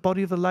search of the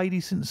body of the Lady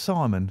St.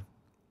 Simon."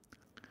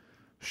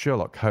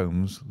 Sherlock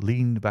Holmes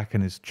leaned back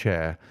in his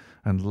chair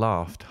and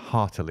laughed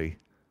heartily.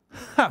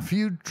 "Have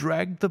you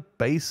dragged the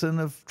basin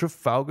of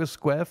Trafalgar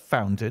Square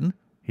fountain?"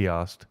 he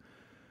asked.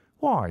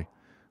 "Why?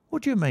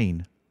 What do you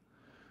mean?"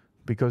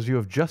 "Because you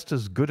have just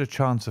as good a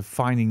chance of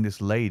finding this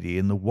lady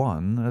in the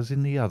one as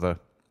in the other."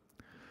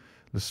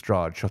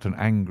 Lestrade shot an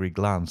angry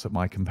glance at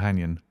my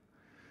companion.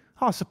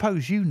 "I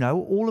suppose you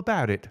know all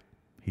about it,"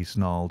 he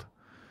snarled.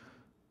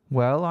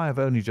 "Well, I have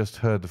only just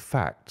heard the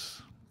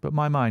facts, but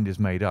my mind is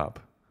made up."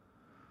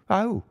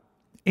 "Oh,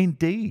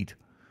 indeed.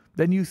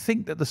 Then you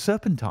think that the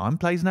Serpentine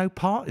plays no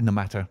part in the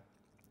matter?"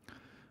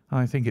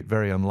 "I think it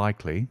very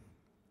unlikely."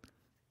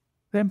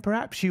 "Then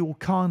perhaps you will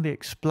kindly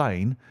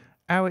explain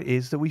how it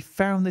is that we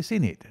found this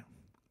in it."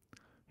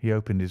 He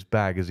opened his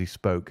bag as he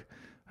spoke,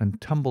 and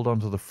tumbled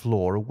onto the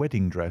floor a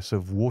wedding dress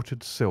of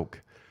watered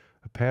silk,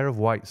 a pair of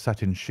white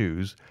satin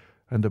shoes,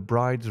 and a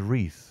bride's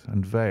wreath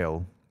and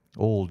veil,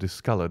 all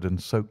discoloured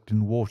and soaked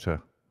in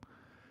water.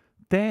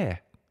 "There,"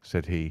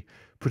 said he,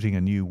 putting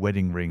a new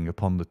wedding ring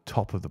upon the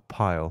top of the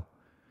pile.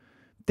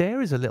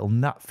 "There is a little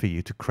nut for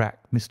you to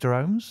crack, Mr.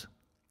 Holmes."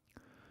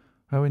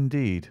 "Oh,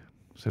 indeed,"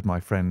 said my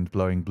friend,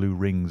 blowing blue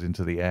rings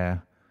into the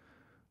air.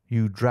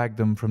 "You dragged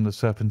them from the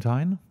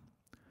Serpentine?"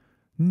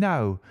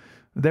 No,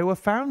 they were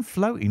found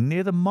floating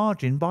near the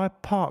margin by a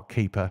park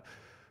keeper.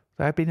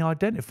 They had been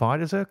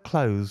identified as her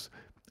clothes,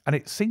 and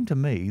it seemed to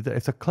me that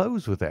if the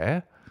clothes were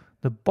there,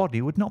 the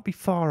body would not be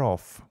far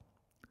off."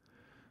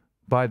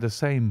 "By the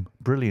same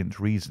brilliant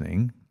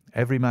reasoning,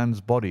 every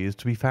man's body is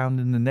to be found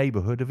in the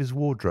neighbourhood of his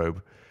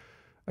wardrobe.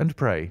 And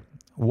pray,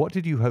 what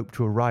did you hope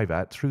to arrive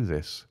at through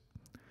this?"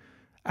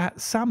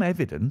 "At some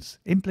evidence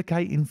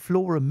implicating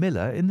Flora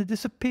Miller in the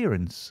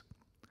disappearance."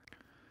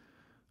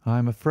 "I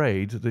am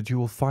afraid that you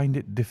will find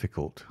it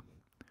difficult."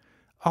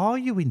 "Are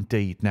you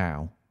indeed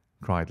now?"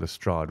 cried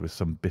Lestrade with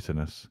some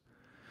bitterness.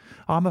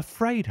 "I am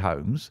afraid,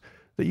 Holmes,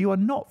 that you are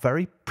not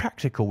very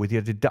practical with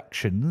your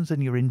deductions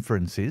and your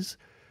inferences.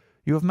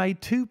 You have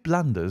made two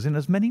blunders in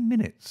as many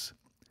minutes.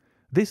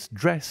 This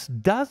dress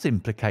does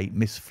implicate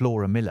Miss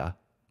Flora Miller."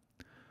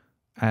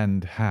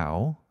 "And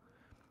how?"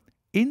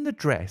 "In the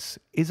dress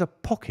is a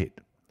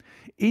pocket.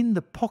 In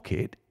the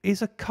pocket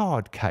is a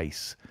card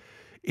case.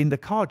 In the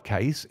card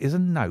case is a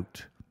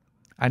note.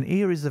 And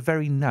here is the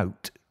very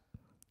note."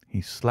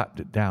 He slapped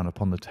it down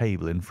upon the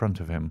table in front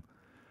of him.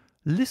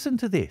 "Listen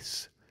to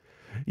this.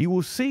 'You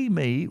will see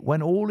me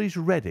when all is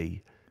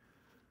ready.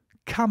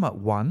 Come at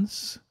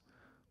once.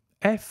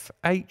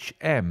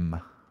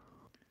 F.H.M.'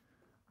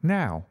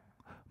 Now,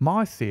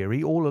 my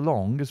theory all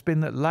along has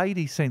been that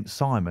Lady St.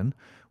 Simon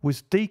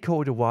was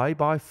decoyed away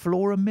by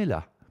Flora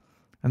Miller,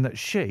 and that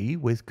she,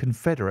 with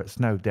confederates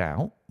no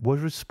doubt,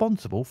 was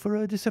responsible for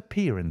her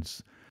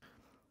disappearance.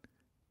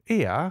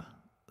 Here,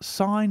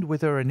 signed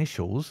with her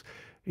initials,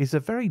 is the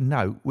very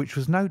note which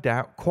was no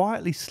doubt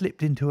quietly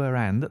slipped into her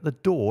hand at the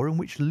door and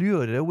which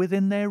lured her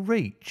within their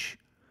reach."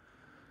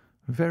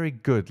 "Very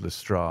good,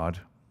 Lestrade,"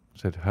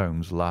 said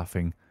Holmes,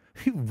 laughing.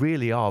 "You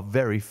really are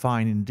very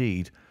fine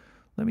indeed.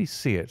 Let me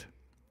see it."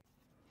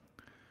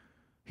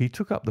 He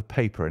took up the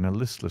paper in a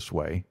listless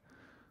way,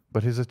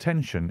 but his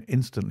attention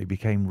instantly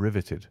became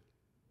riveted,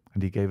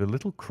 and he gave a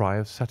little cry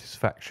of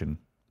satisfaction.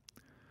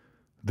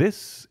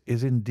 "This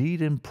is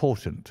indeed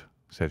important,"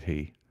 said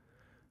he.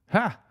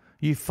 "Ha!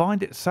 You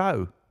find it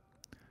so?"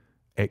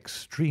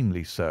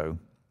 "Extremely so.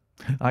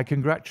 I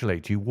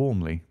congratulate you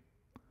warmly."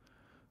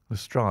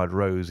 Lestrade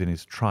rose in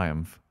his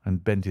triumph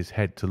and bent his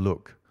head to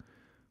look.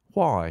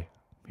 "Why,"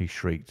 he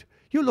shrieked,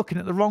 "you're looking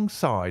at the wrong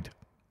side."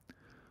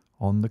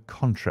 "On the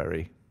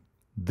contrary,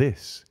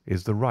 this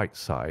is the right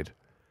side."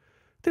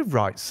 "The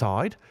right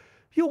side?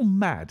 You're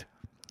mad.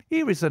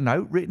 Here is the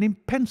note written in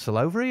pencil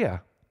over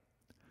here."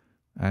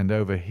 "And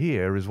over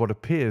here is what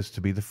appears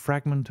to be the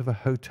fragment of a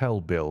hotel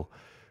bill,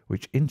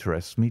 which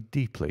interests me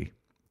deeply."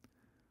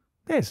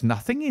 "There's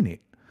nothing in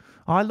it.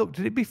 I looked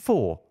at it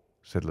before,"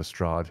 said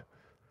Lestrade.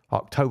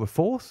 "October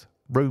 4th,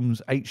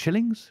 rooms 8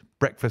 shillings,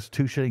 breakfast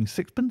 2 shillings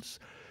 6pence,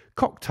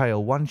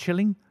 cocktail 1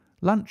 shilling,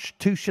 lunch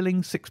 2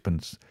 shillings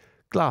 6pence,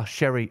 glass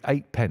sherry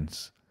 8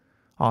 pence.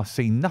 I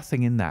see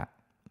nothing in that."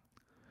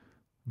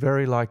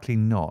 "Very likely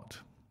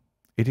not.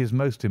 It is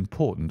most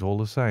important all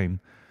the same.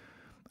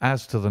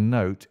 As to the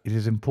note, it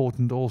is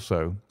important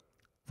also,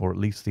 or at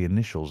least the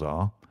initials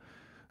are.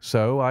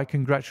 So I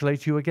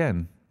congratulate you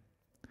again."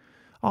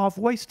 "I've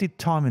wasted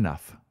time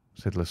enough,"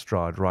 said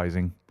Lestrade,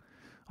 rising.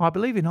 "I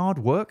believe in hard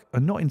work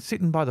and not in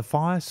sitting by the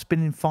fire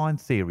spinning fine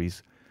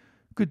theories.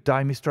 Good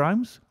day, Mr.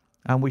 Holmes,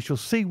 and we shall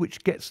see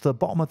which gets to the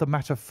bottom of the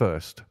matter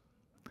first."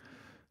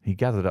 He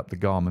gathered up the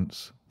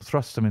garments,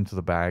 thrust them into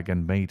the bag,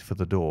 and made for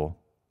the door.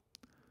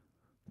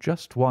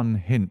 "Just one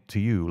hint to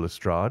you,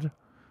 Lestrade,"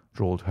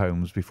 drawled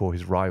Holmes before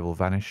his rival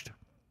vanished.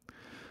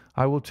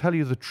 "I will tell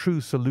you the true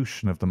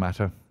solution of the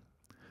matter.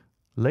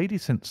 Lady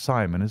St.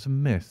 Simon is a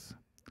myth.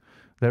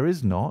 There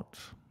is not,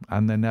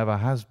 and there never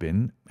has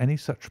been, any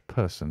such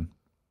person."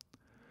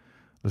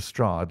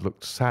 Lestrade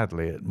looked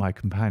sadly at my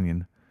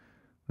companion.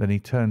 Then he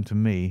turned to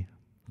me,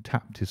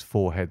 tapped his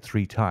forehead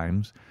 3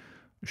 times,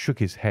 shook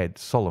his head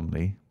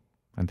solemnly,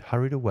 and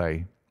hurried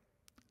away.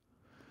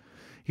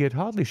 He had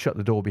hardly shut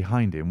the door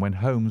behind him when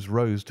Holmes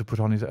rose to put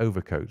on his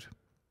overcoat.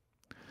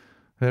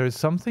 "There is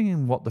something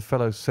in what the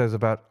fellow says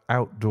about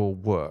outdoor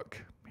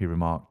work," he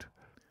remarked.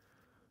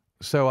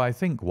 "So I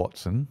think,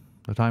 Watson,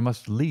 that I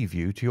must leave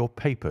you to your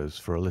papers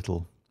for a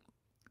little."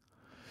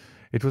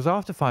 It was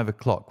after 5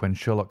 o'clock when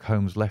Sherlock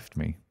Holmes left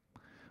me,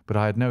 but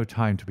I had no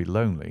time to be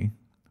lonely,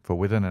 for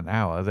within an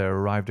hour there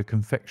arrived a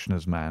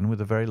confectioner's man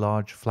with a very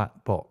large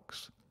flat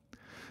box.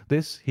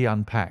 This he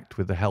unpacked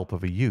with the help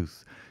of a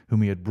youth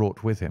whom he had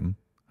brought with him,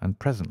 and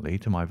presently,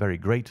 to my very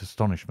great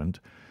astonishment,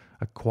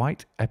 a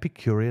quite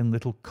epicurean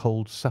little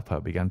cold supper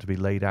began to be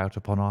laid out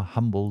upon our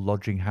humble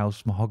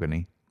lodging-house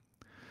mahogany.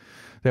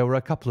 There were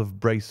a couple of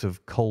brace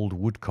of cold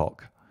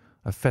woodcock,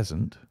 a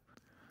pheasant,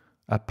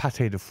 a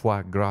pâté de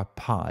foie gras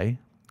pie,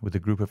 with a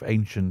group of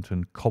ancient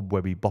and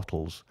cobwebby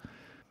bottles.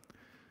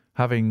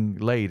 Having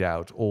laid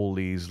out all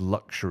these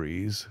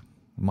luxuries,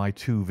 my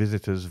 2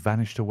 visitors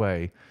vanished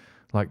away,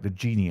 like the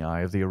genii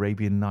of the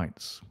Arabian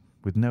Nights,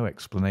 with no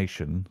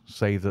explanation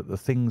save that the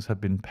things had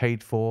been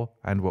paid for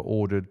and were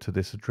ordered to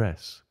this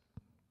address.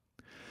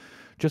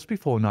 Just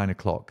before 9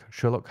 o'clock,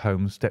 Sherlock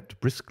Holmes stepped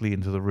briskly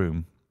into the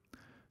room.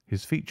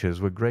 His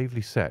features were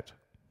gravely set,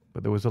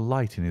 but there was a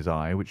light in his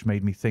eye which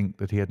made me think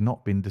that he had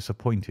not been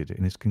disappointed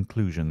in his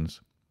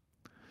conclusions.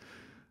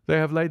 "They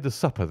have laid the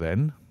supper,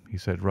 then?" he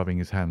said, rubbing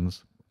his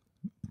hands.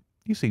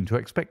 "You seem to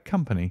expect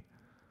company.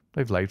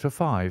 They've laid for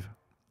 5.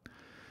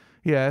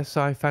 "Yes,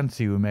 I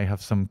fancy we may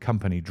have some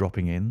company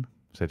dropping in,"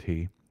 said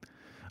he.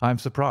 "I am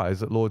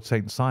surprised that Lord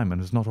St. Simon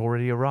has not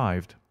already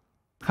arrived.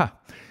 Ha!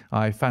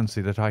 I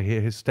fancy that I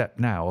hear his step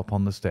now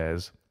upon the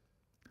stairs."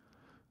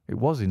 It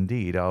was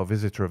indeed our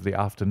visitor of the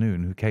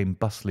afternoon who came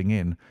bustling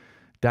in,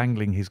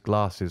 dangling his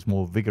glasses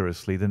more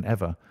vigorously than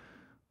ever,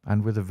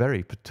 and with a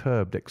very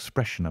perturbed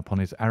expression upon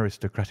his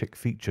aristocratic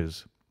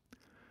features.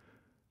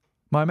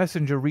 "My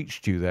messenger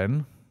reached you,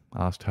 then?"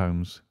 asked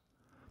Holmes.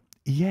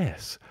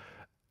 "Yes,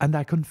 and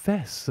I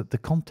confess that the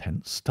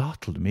contents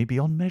startled me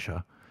beyond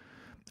measure.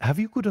 Have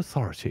you good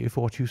authority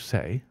for what you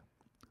say?"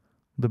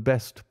 "The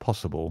best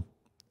possible."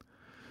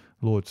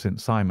 Lord St.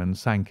 Simon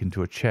sank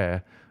into a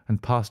chair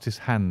and passed his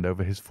hand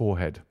over his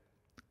forehead.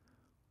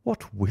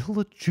 "What will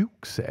the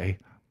Duke say,"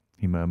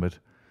 he murmured,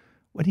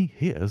 "when he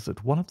hears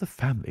that one of the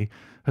family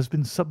has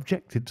been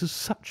subjected to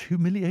such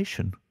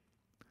humiliation?"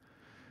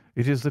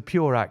 "It is the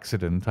pure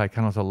accident. I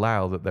cannot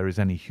allow that there is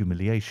any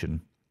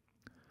humiliation."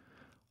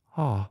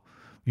 "Ah,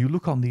 you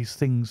look on these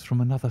things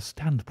from another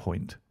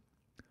standpoint."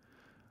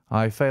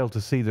 "I fail to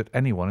see that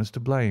anyone is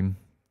to blame.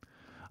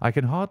 I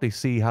can hardly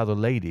see how the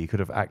lady could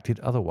have acted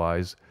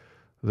otherwise,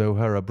 though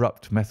her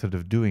abrupt method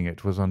of doing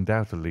it was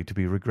undoubtedly to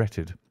be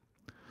regretted.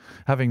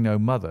 Having no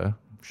mother,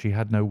 she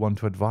had no one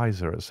to advise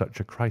her at such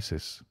a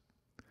crisis."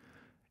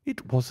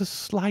 "It was a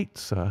slight,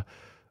 sir,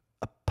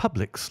 a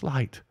public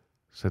slight,"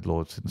 said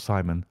Lord St.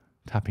 Simon,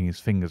 tapping his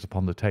fingers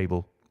upon the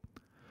table.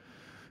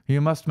 "You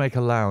must make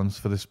allowance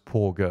for this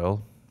poor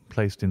girl,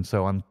 placed in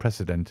so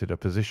unprecedented a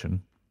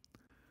position."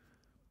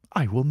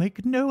 "I will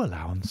make no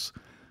allowance.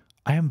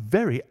 I am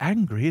very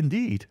angry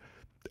indeed,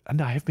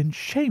 and I have been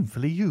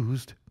shamefully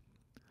used."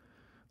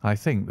 "I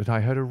think that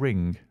I heard a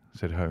ring,"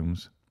 said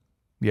Holmes.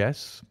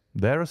 "Yes,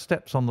 there are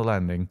steps on the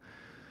landing.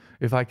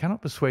 If I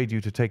cannot persuade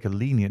you to take a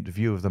lenient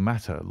view of the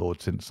matter,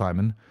 Lord St.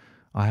 Simon,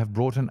 I have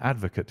brought an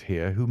advocate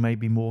here who may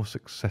be more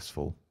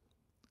successful."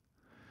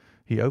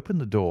 He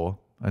opened the door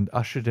and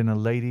ushered in a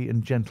lady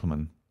and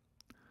gentleman.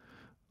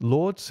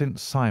 "Lord St.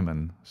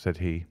 Simon," said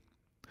he,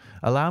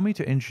 "allow me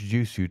to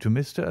introduce you to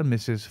Mr. and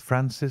Mrs.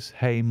 Francis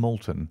Hay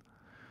Moulton.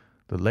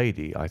 The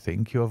lady, I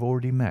think, you have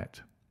already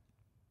met."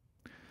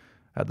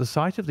 At the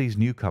sight of these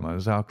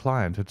newcomers our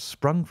client had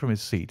sprung from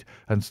his seat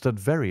and stood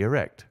very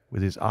erect,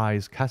 with his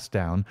eyes cast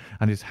down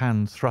and his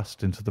hand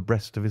thrust into the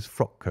breast of his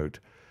frock-coat,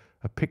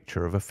 a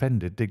picture of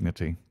offended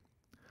dignity.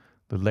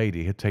 The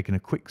lady had taken a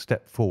quick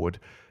step forward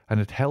and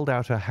had held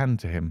out her hand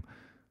to him,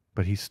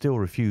 but he still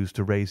refused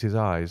to raise his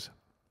eyes.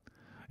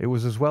 It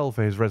was as well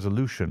for his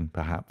resolution,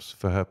 perhaps,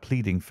 for her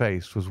pleading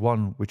face was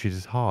one which it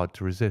is hard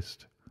to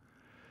resist.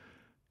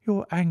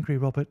 "You're angry,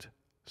 Robert,"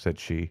 said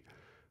she.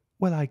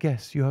 "Well, I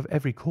guess you have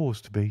every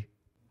cause to be."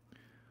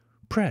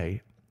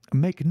 "Pray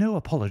make no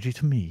apology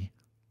to me,"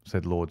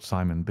 said Lord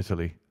Simon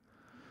bitterly.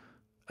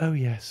 "Oh,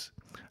 yes,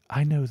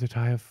 I know that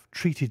I have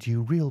treated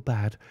you real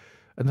bad,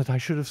 and that I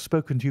should have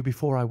spoken to you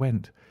before I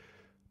went,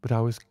 but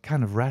I was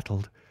kind of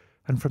rattled,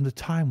 and from the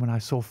time when I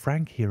saw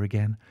Frank here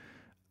again,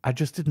 I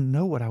just didn't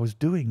know what I was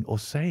doing or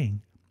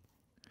saying.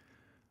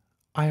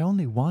 I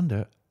only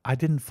wonder I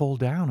didn't fall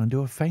down and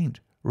do a faint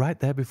right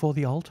there before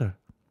the altar."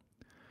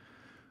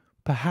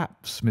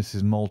 "Perhaps,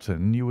 Mrs.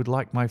 Moulton, you would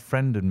like my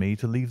friend and me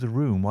to leave the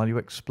room while you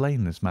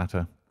explain this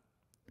matter."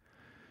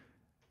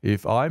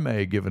 "If I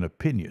may give an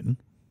opinion,"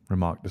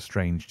 remarked the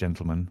strange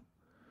gentleman,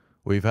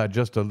 "we've had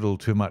just a little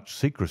too much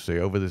secrecy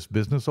over this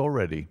business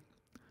already.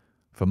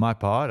 For my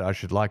part, I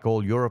should like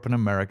all Europe and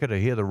America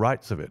to hear the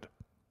rights of it."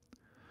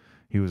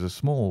 He was a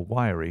small,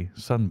 wiry,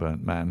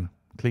 sunburnt man,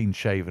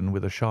 clean-shaven,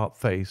 with a sharp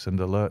face and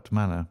alert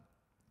manner.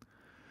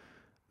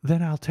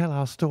 "Then I'll tell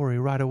our story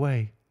right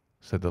away,"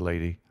 said the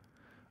lady.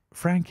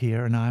 "Frank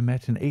here and I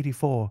met in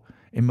 '84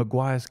 in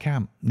Maguire's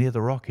camp near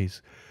the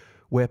Rockies,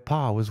 where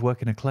Pa was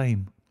working a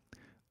claim.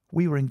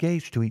 We were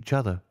engaged to each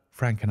other,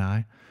 Frank and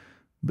I,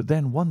 but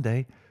then one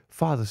day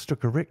Father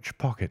struck a rich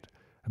pocket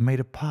and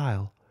made a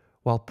pile,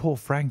 while poor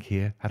Frank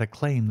here had a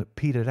claim that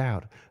petered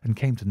out and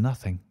came to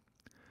nothing.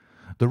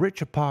 The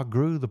richer Pa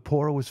grew, the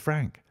poorer was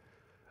Frank.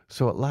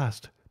 So at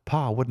last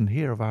Pa wouldn't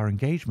hear of our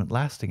engagement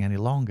lasting any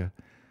longer,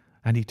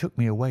 and he took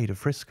me away to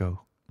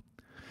Frisco.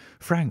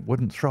 Frank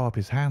wouldn't throw up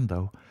his hand,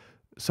 though,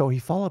 so he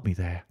followed me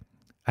there,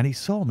 and he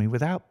saw me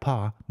without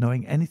Pa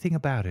knowing anything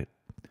about it.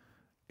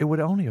 It would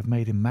only have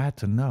made him mad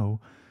to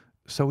know,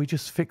 so we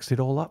just fixed it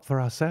all up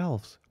for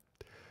ourselves.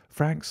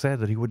 Frank said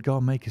that he would go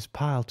and make his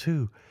pile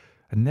too,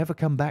 and never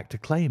come back to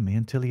claim me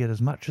until he had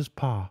as much as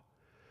Pa.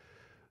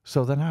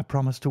 So then I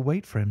promised to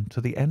wait for him to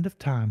the end of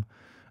time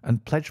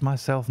and pledged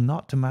myself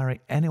not to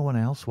marry anyone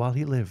else while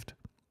he lived.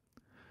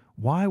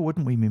 'Why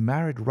wouldn't we be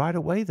married right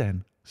away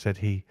then?' said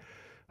he,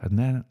 'and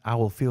then I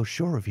will feel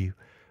sure of you,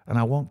 and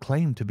I won't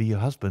claim to be your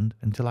husband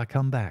until I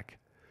come back.'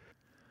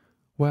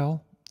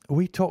 Well,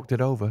 we talked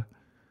it over,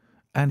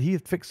 and he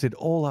had fixed it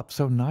all up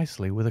so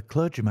nicely with a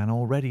clergyman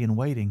already in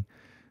waiting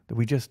that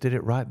we just did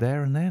it right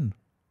there and then.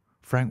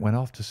 Frank went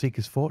off to seek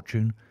his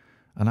fortune,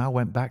 and I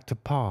went back to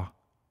Pa.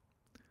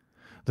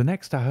 The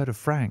next I heard of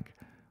Frank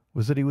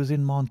was that he was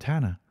in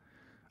Montana,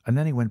 and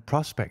then he went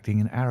prospecting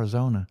in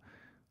Arizona,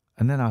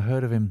 and then I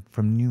heard of him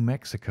from New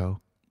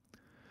Mexico.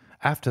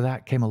 After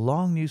that came a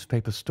long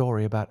newspaper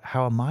story about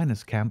how a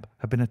miners' camp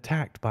had been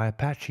attacked by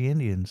Apache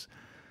Indians,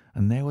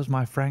 and there was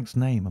my Frank's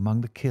name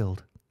among the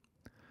killed.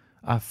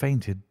 I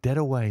fainted dead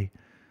away,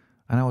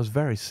 and I was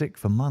very sick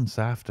for months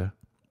after.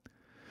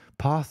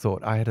 Pa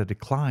thought I had a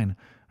decline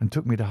and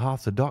took me to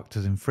half the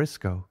doctors in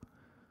Frisco.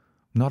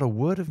 Not a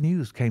word of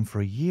news came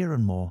for a year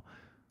and more,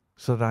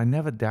 so that I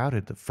never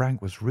doubted that Frank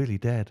was really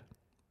dead.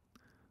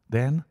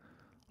 Then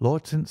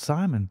Lord St.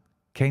 Simon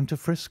came to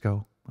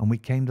Frisco, and we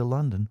came to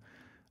London,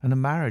 and a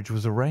marriage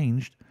was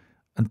arranged,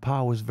 and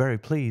Pa was very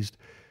pleased,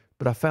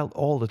 but I felt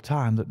all the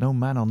time that no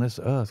man on this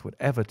earth would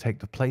ever take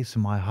the place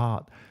in my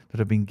heart that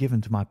had been given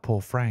to my poor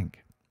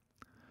Frank.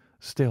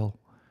 Still,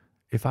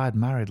 if I had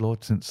married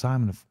Lord St.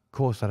 Simon, of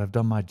course I'd have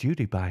done my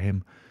duty by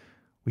him.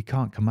 We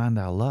can't command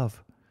our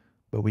love,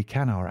 but we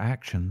can our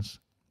actions.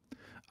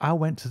 I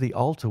went to the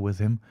altar with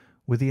him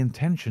with the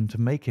intention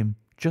to make him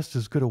just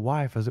as good a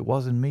wife as it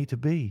was in me to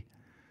be.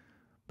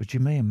 But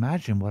you may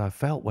imagine what I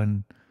felt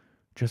when,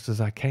 just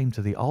as I came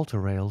to the altar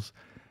rails,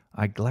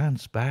 I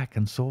glanced back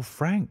and saw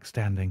Frank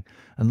standing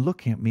and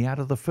looking at me out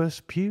of the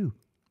first pew.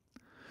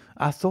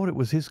 I thought it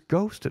was his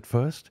ghost at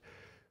first,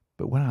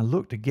 but when I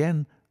looked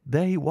again,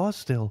 there he was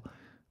still,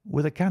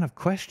 with a kind of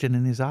question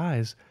in his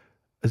eyes,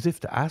 as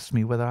if to ask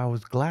me whether I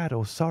was glad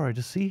or sorry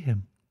to see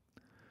him.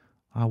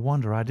 I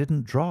wonder I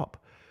didn't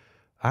drop.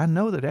 I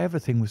know that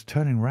everything was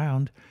turning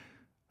round,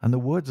 and the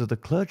words of the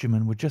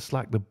clergyman were just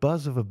like the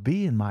buzz of a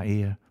bee in my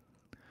ear.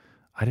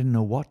 I didn't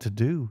know what to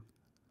do.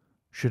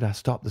 Should I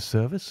stop the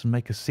service and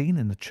make a scene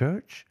in the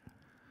church?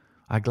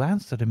 I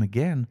glanced at him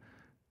again,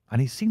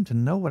 and he seemed to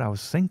know what I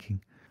was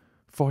thinking,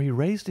 for he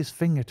raised his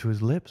finger to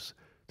his lips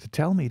to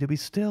tell me to be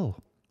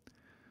still.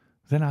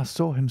 Then I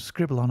saw him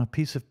scribble on a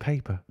piece of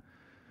paper,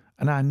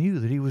 and I knew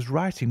that he was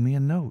writing me a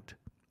note.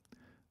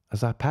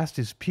 As I passed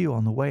his pew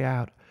on the way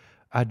out,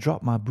 I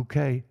dropped my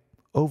bouquet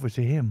over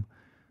to him,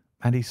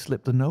 and he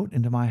slipped the note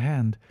into my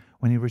hand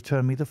when he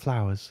returned me the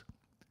flowers.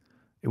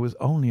 It was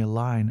only a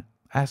line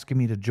asking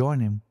me to join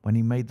him when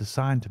he made the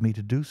sign to me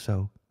to do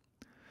so.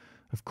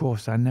 Of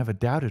course, I never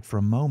doubted for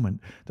a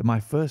moment that my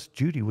first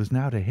duty was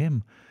now to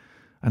him,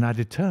 and I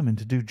determined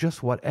to do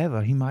just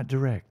whatever he might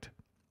direct.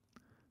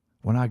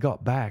 When I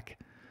got back,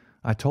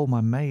 I told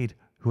my maid,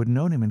 who had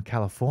known him in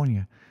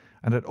California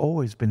and had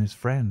always been his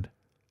friend.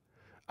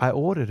 I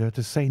ordered her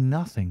to say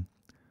nothing,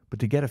 but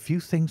to get a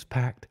few things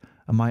packed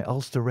and my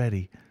ulster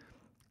ready.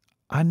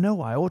 I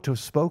know I ought to have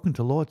spoken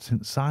to Lord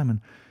St.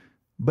 Simon,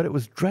 but it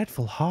was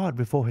dreadful hard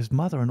before his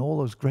mother and all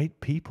those great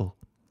people.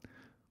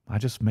 I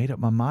just made up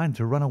my mind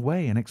to run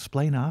away and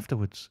explain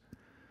afterwards.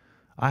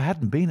 I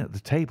hadn't been at the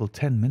table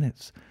 10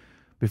 minutes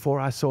before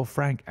I saw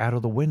Frank out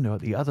of the window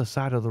at the other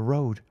side of the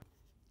road.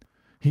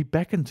 He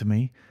beckoned to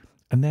me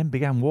and then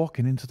began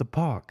walking into the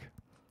park.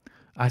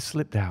 I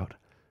slipped out,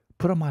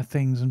 put on my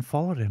things and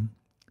followed him.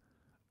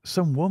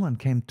 Some woman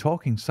came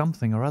talking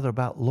something or other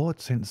about Lord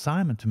St.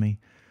 Simon to me.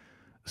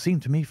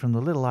 Seemed to me from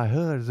the little I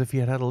heard as if he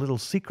had had a little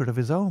secret of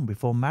his own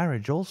before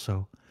marriage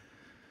also.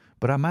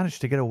 But I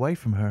managed to get away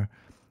from her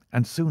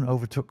and soon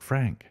overtook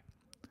Frank.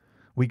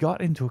 We got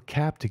into a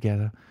cab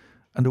together,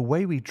 and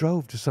away we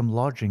drove to some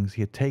lodgings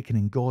he had taken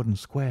in Gordon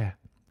Square.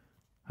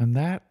 And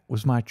that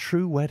was my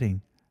true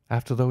wedding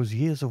after those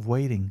years of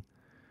waiting.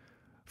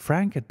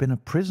 Frank had been a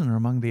prisoner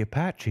among the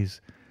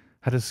Apaches,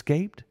 had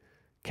escaped,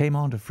 came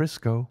on to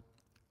Frisco,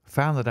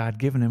 found that I had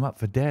given him up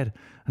for dead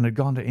and had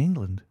gone to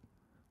England,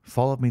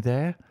 followed me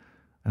there,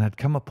 and had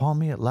come upon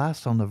me at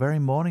last on the very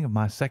morning of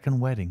my second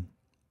wedding.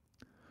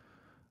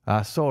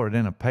 "I saw it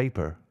in a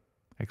paper,"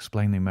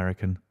 explained the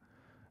American.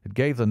 "It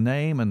gave the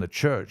name and the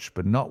church,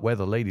 but not where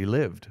the lady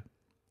lived."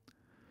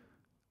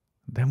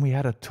 Then we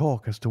had a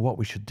talk as to what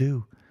we should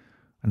do,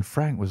 and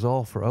Frank was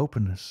all for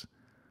openness.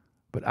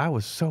 But I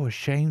was so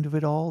ashamed of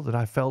it all that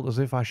I felt as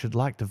if I should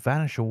like to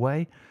vanish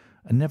away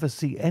and never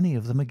see any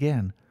of them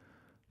again,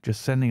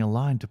 just sending a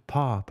line to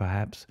Pa,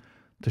 perhaps,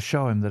 to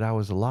show him that I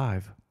was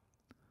alive.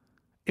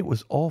 It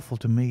was awful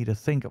to me to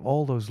think of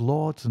all those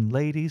lords and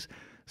ladies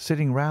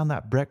sitting round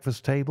that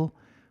breakfast table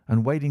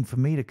and waiting for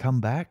me to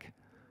come back.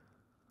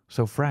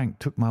 So Frank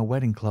took my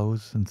wedding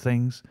clothes and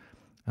things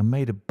and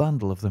made a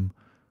bundle of them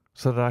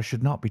so that I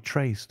should not be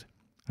traced,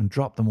 and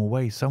dropped them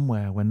away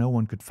somewhere where no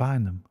one could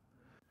find them.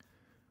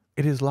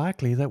 It is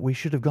likely that we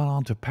should have gone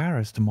on to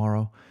Paris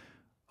tomorrow,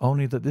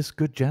 only that this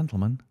good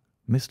gentleman,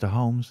 Mr.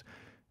 Holmes,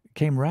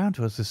 came round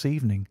to us this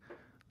evening,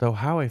 though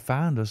how he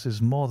found us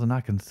is more than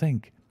I can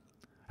think,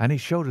 and he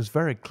showed us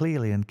very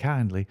clearly and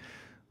kindly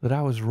that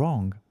I was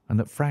wrong and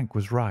that Frank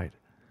was right,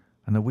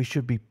 and that we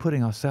should be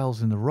putting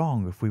ourselves in the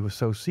wrong if we were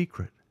so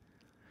secret.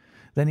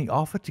 Then he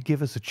offered to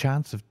give us a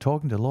chance of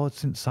talking to Lord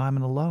St.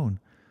 Simon alone,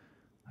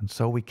 and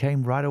so we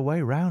came right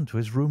away round to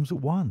his rooms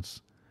at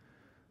once.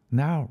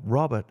 Now,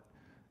 Robert,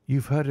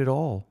 you've heard it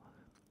all.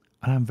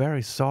 and I am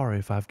very sorry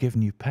if I have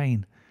given you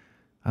pain,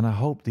 and I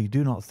hope that you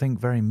do not think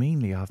very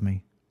meanly of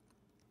me."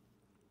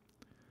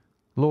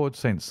 Lord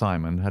St.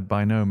 Simon had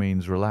by no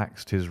means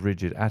relaxed his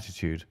rigid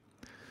attitude,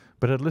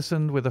 but had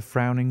listened with a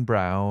frowning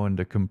brow and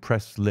a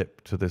compressed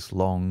lip to this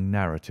long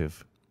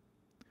narrative.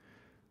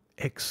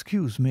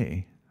 "Excuse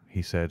me,"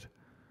 he said,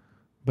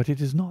 "but it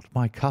is not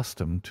my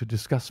custom to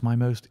discuss my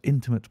most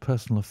intimate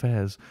personal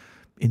affairs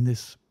in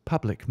this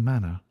public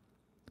manner."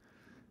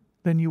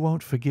 "Then you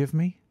won't forgive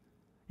me?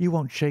 You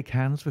won't shake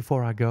hands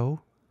before I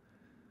go?"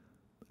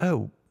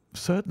 "Oh,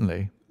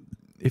 certainly,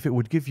 if it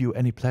would give you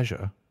any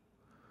pleasure."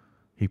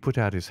 He put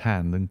out his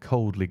hand and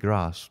coldly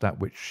grasped that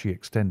which she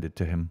extended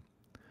to him.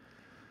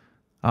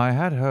 "I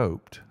had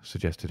hoped,"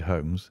 suggested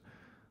Holmes,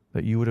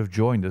 "that you would have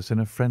joined us in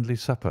a friendly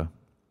supper."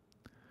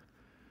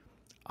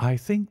 "I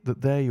think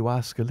that there you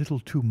ask a little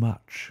too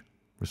much,"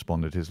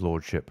 responded his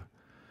lordship.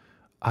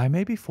 "I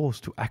may be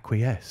forced to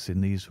acquiesce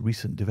in these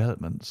recent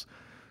developments,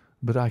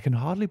 but I can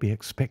hardly be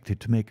expected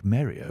to make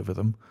merry over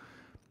them.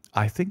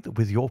 I think that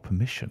with your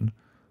permission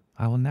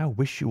I will now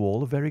wish you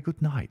all a very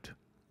good night."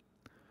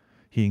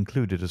 He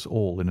included us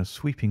all in a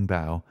sweeping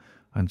bow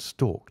and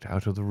stalked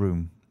out of the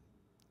room.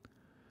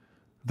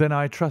 "Then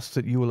I trust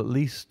that you will at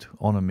least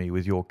honour me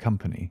with your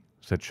company,"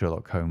 said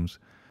Sherlock Holmes.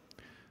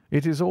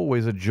 "It is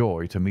always a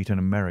joy to meet an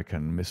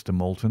American, Mr.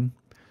 Moulton,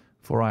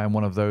 for I am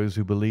one of those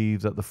who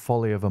believe that the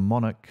folly of a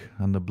monarch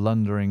and the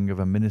blundering of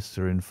a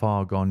minister in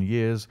far gone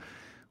years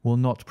will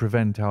not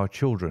prevent our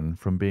children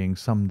from being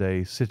some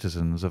day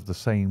citizens of the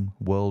same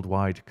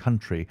world-wide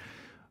country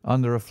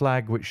under a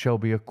flag which shall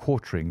be a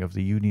quartering of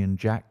the Union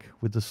Jack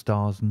with the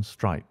stars and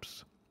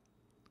stripes."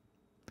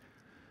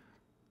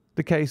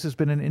 "The case has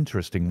been an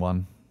interesting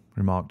one,"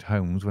 remarked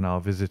Holmes when our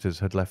visitors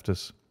had left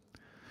us,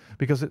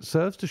 "because it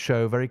serves to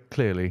show very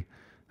clearly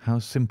how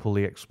simple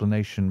the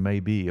explanation may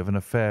be of an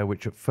affair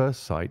which at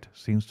first sight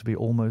seems to be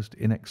almost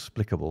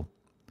inexplicable.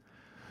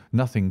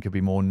 Nothing could be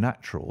more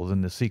natural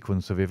than the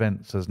sequence of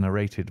events as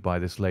narrated by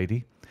this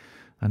lady,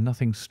 and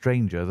nothing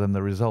stranger than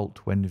the result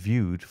when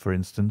viewed, for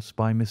instance,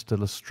 by Mr.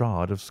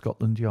 Lestrade of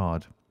Scotland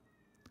Yard."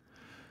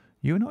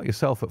 "You are not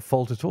yourself at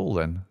fault at all,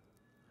 then?"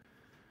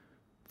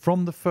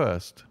 "From the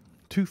first,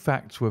 two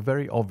facts were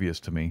very obvious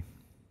to me.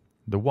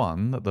 The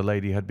one, that the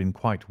lady had been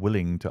quite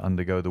willing to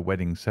undergo the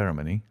wedding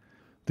ceremony.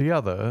 The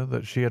other,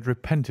 that she had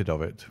repented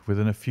of it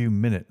within a few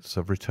minutes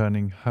of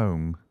returning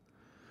home.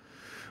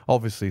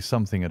 Obviously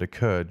something had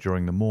occurred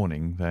during the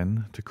morning,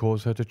 then, to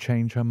cause her to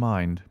change her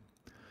mind.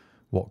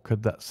 What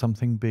could that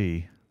something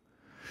be?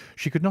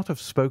 She could not have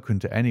spoken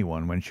to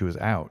anyone when she was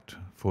out,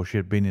 for she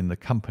had been in the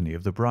company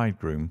of the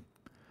bridegroom.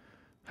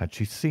 Had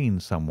she seen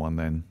someone,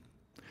 then?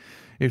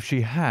 If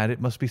she had,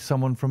 it must be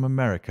someone from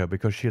America,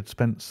 because she had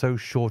spent so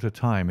short a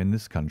time in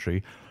this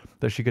country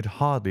that she could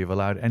hardly have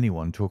allowed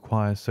anyone to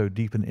acquire so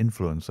deep an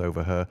influence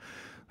over her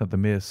that the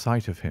mere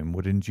sight of him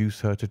would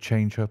induce her to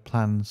change her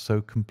plans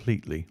so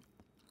completely.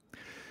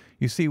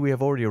 You see, we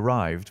have already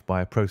arrived,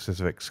 by a process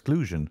of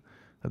exclusion,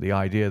 at the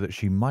idea that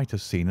she might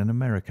have seen an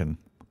American.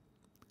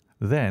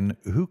 Then,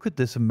 who could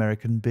this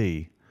American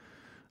be,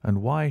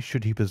 and why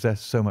should he possess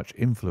so much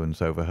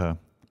influence over her?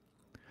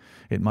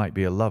 It might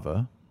be a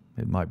lover,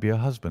 it might be a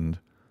husband.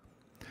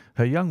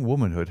 Her young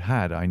womanhood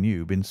had, I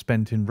knew, been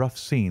spent in rough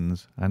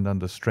scenes and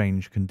under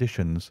strange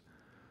conditions.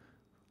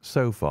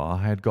 So far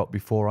I had got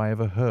before I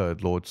ever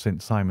heard Lord St.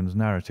 Simon's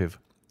narrative.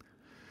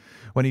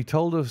 When he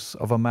told us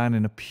of a man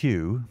in a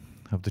pew,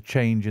 of the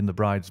change in the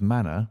bride's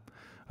manner,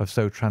 of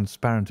so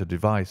transparent a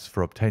device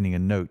for obtaining a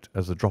note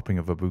as the dropping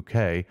of a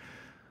bouquet,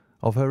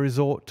 of her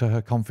resort to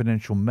her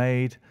confidential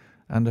maid,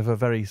 and of a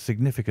very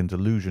significant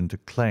allusion to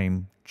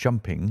claim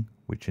jumping,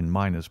 which in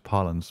miners'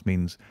 parlance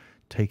means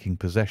taking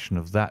possession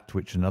of that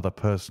which another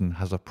person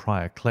has a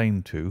prior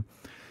claim to,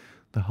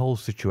 the whole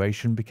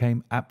situation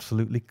became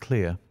absolutely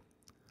clear.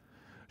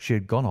 She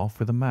had gone off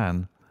with a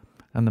man,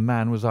 and the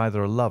man was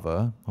either a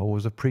lover or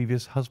was a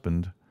previous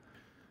husband,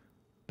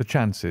 the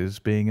chances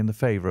being in the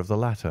favour of the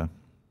latter.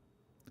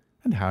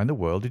 And how in the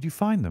world did you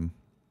find them?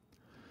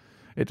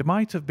 It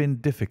might have been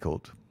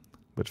difficult,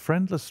 but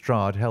friend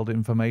Lestrade held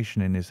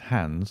information in his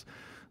hands,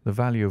 the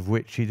value of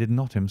which he did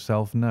not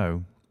himself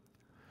know.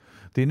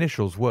 The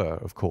initials were,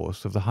 of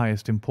course, of the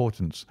highest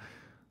importance,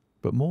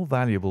 but more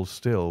valuable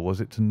still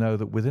was it to know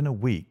that within a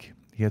week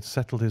he had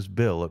settled his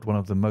bill at one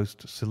of the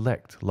most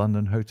select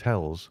London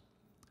hotels.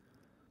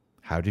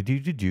 How did you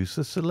deduce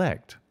the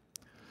select?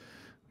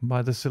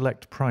 By the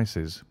select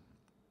prices.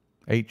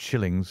 8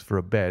 shillings for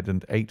a bed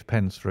and 8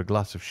 pence for a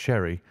glass of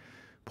sherry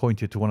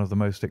pointed to one of the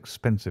most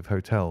expensive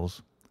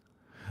hotels.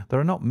 There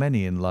are not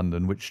many in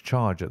London which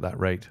charge at that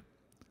rate.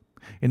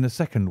 In the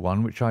second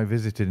one, which I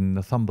visited in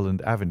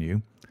Northumberland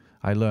Avenue,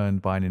 I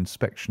learned by an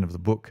inspection of the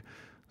book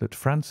that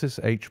Francis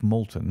H.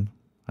 Moulton,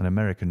 an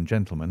American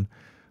gentleman,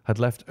 had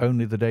left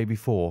only the day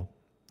before,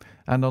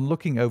 and on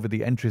looking over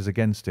the entries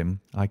against him,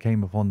 I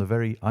came upon the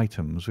very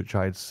items which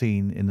I had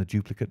seen in the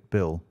duplicate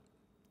bill.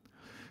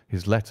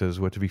 His letters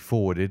were to be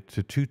forwarded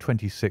to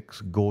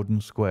 226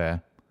 Gordon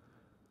Square.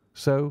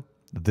 So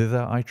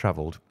thither I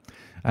travelled,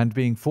 and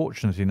being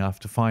fortunate enough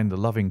to find the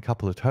loving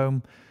couple at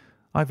home,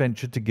 I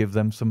ventured to give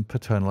them some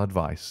paternal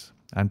advice,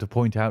 and to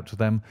point out to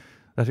them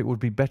that it would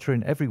be better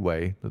in every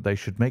way that they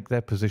should make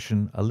their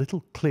position a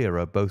little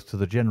clearer both to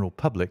the general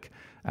public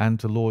and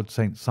to Lord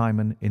St.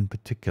 Simon in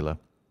particular.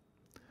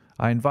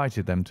 I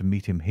invited them to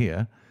meet him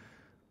here,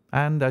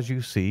 and, as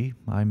you see,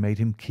 I made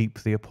him keep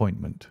the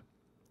appointment."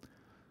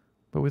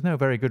 "But with no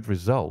very good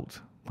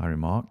result," I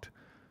remarked.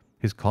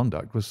 "His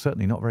conduct was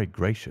certainly not very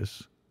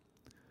gracious."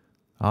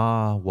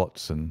 "Ah,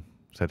 Watson,"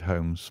 said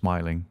Holmes,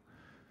 smiling,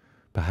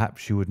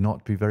 "perhaps you would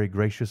not be very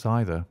gracious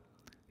either,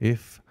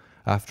 if,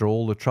 after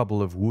all the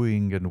trouble of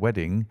wooing and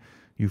wedding,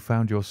 you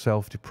found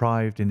yourself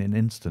deprived in an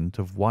instant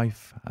of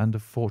wife and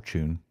of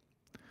fortune.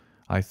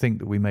 I think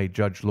that we may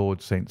judge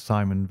Lord St.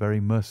 Simon very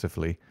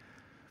mercifully,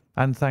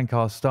 and thank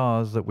our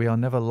stars that we are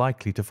never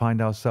likely to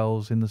find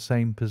ourselves in the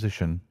same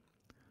position.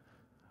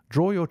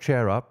 Draw your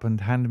chair up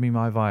and hand me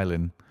my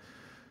violin,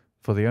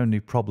 for the only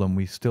problem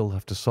we still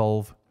have to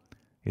solve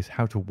is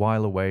how to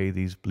while away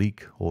these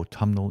bleak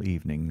autumnal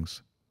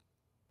evenings."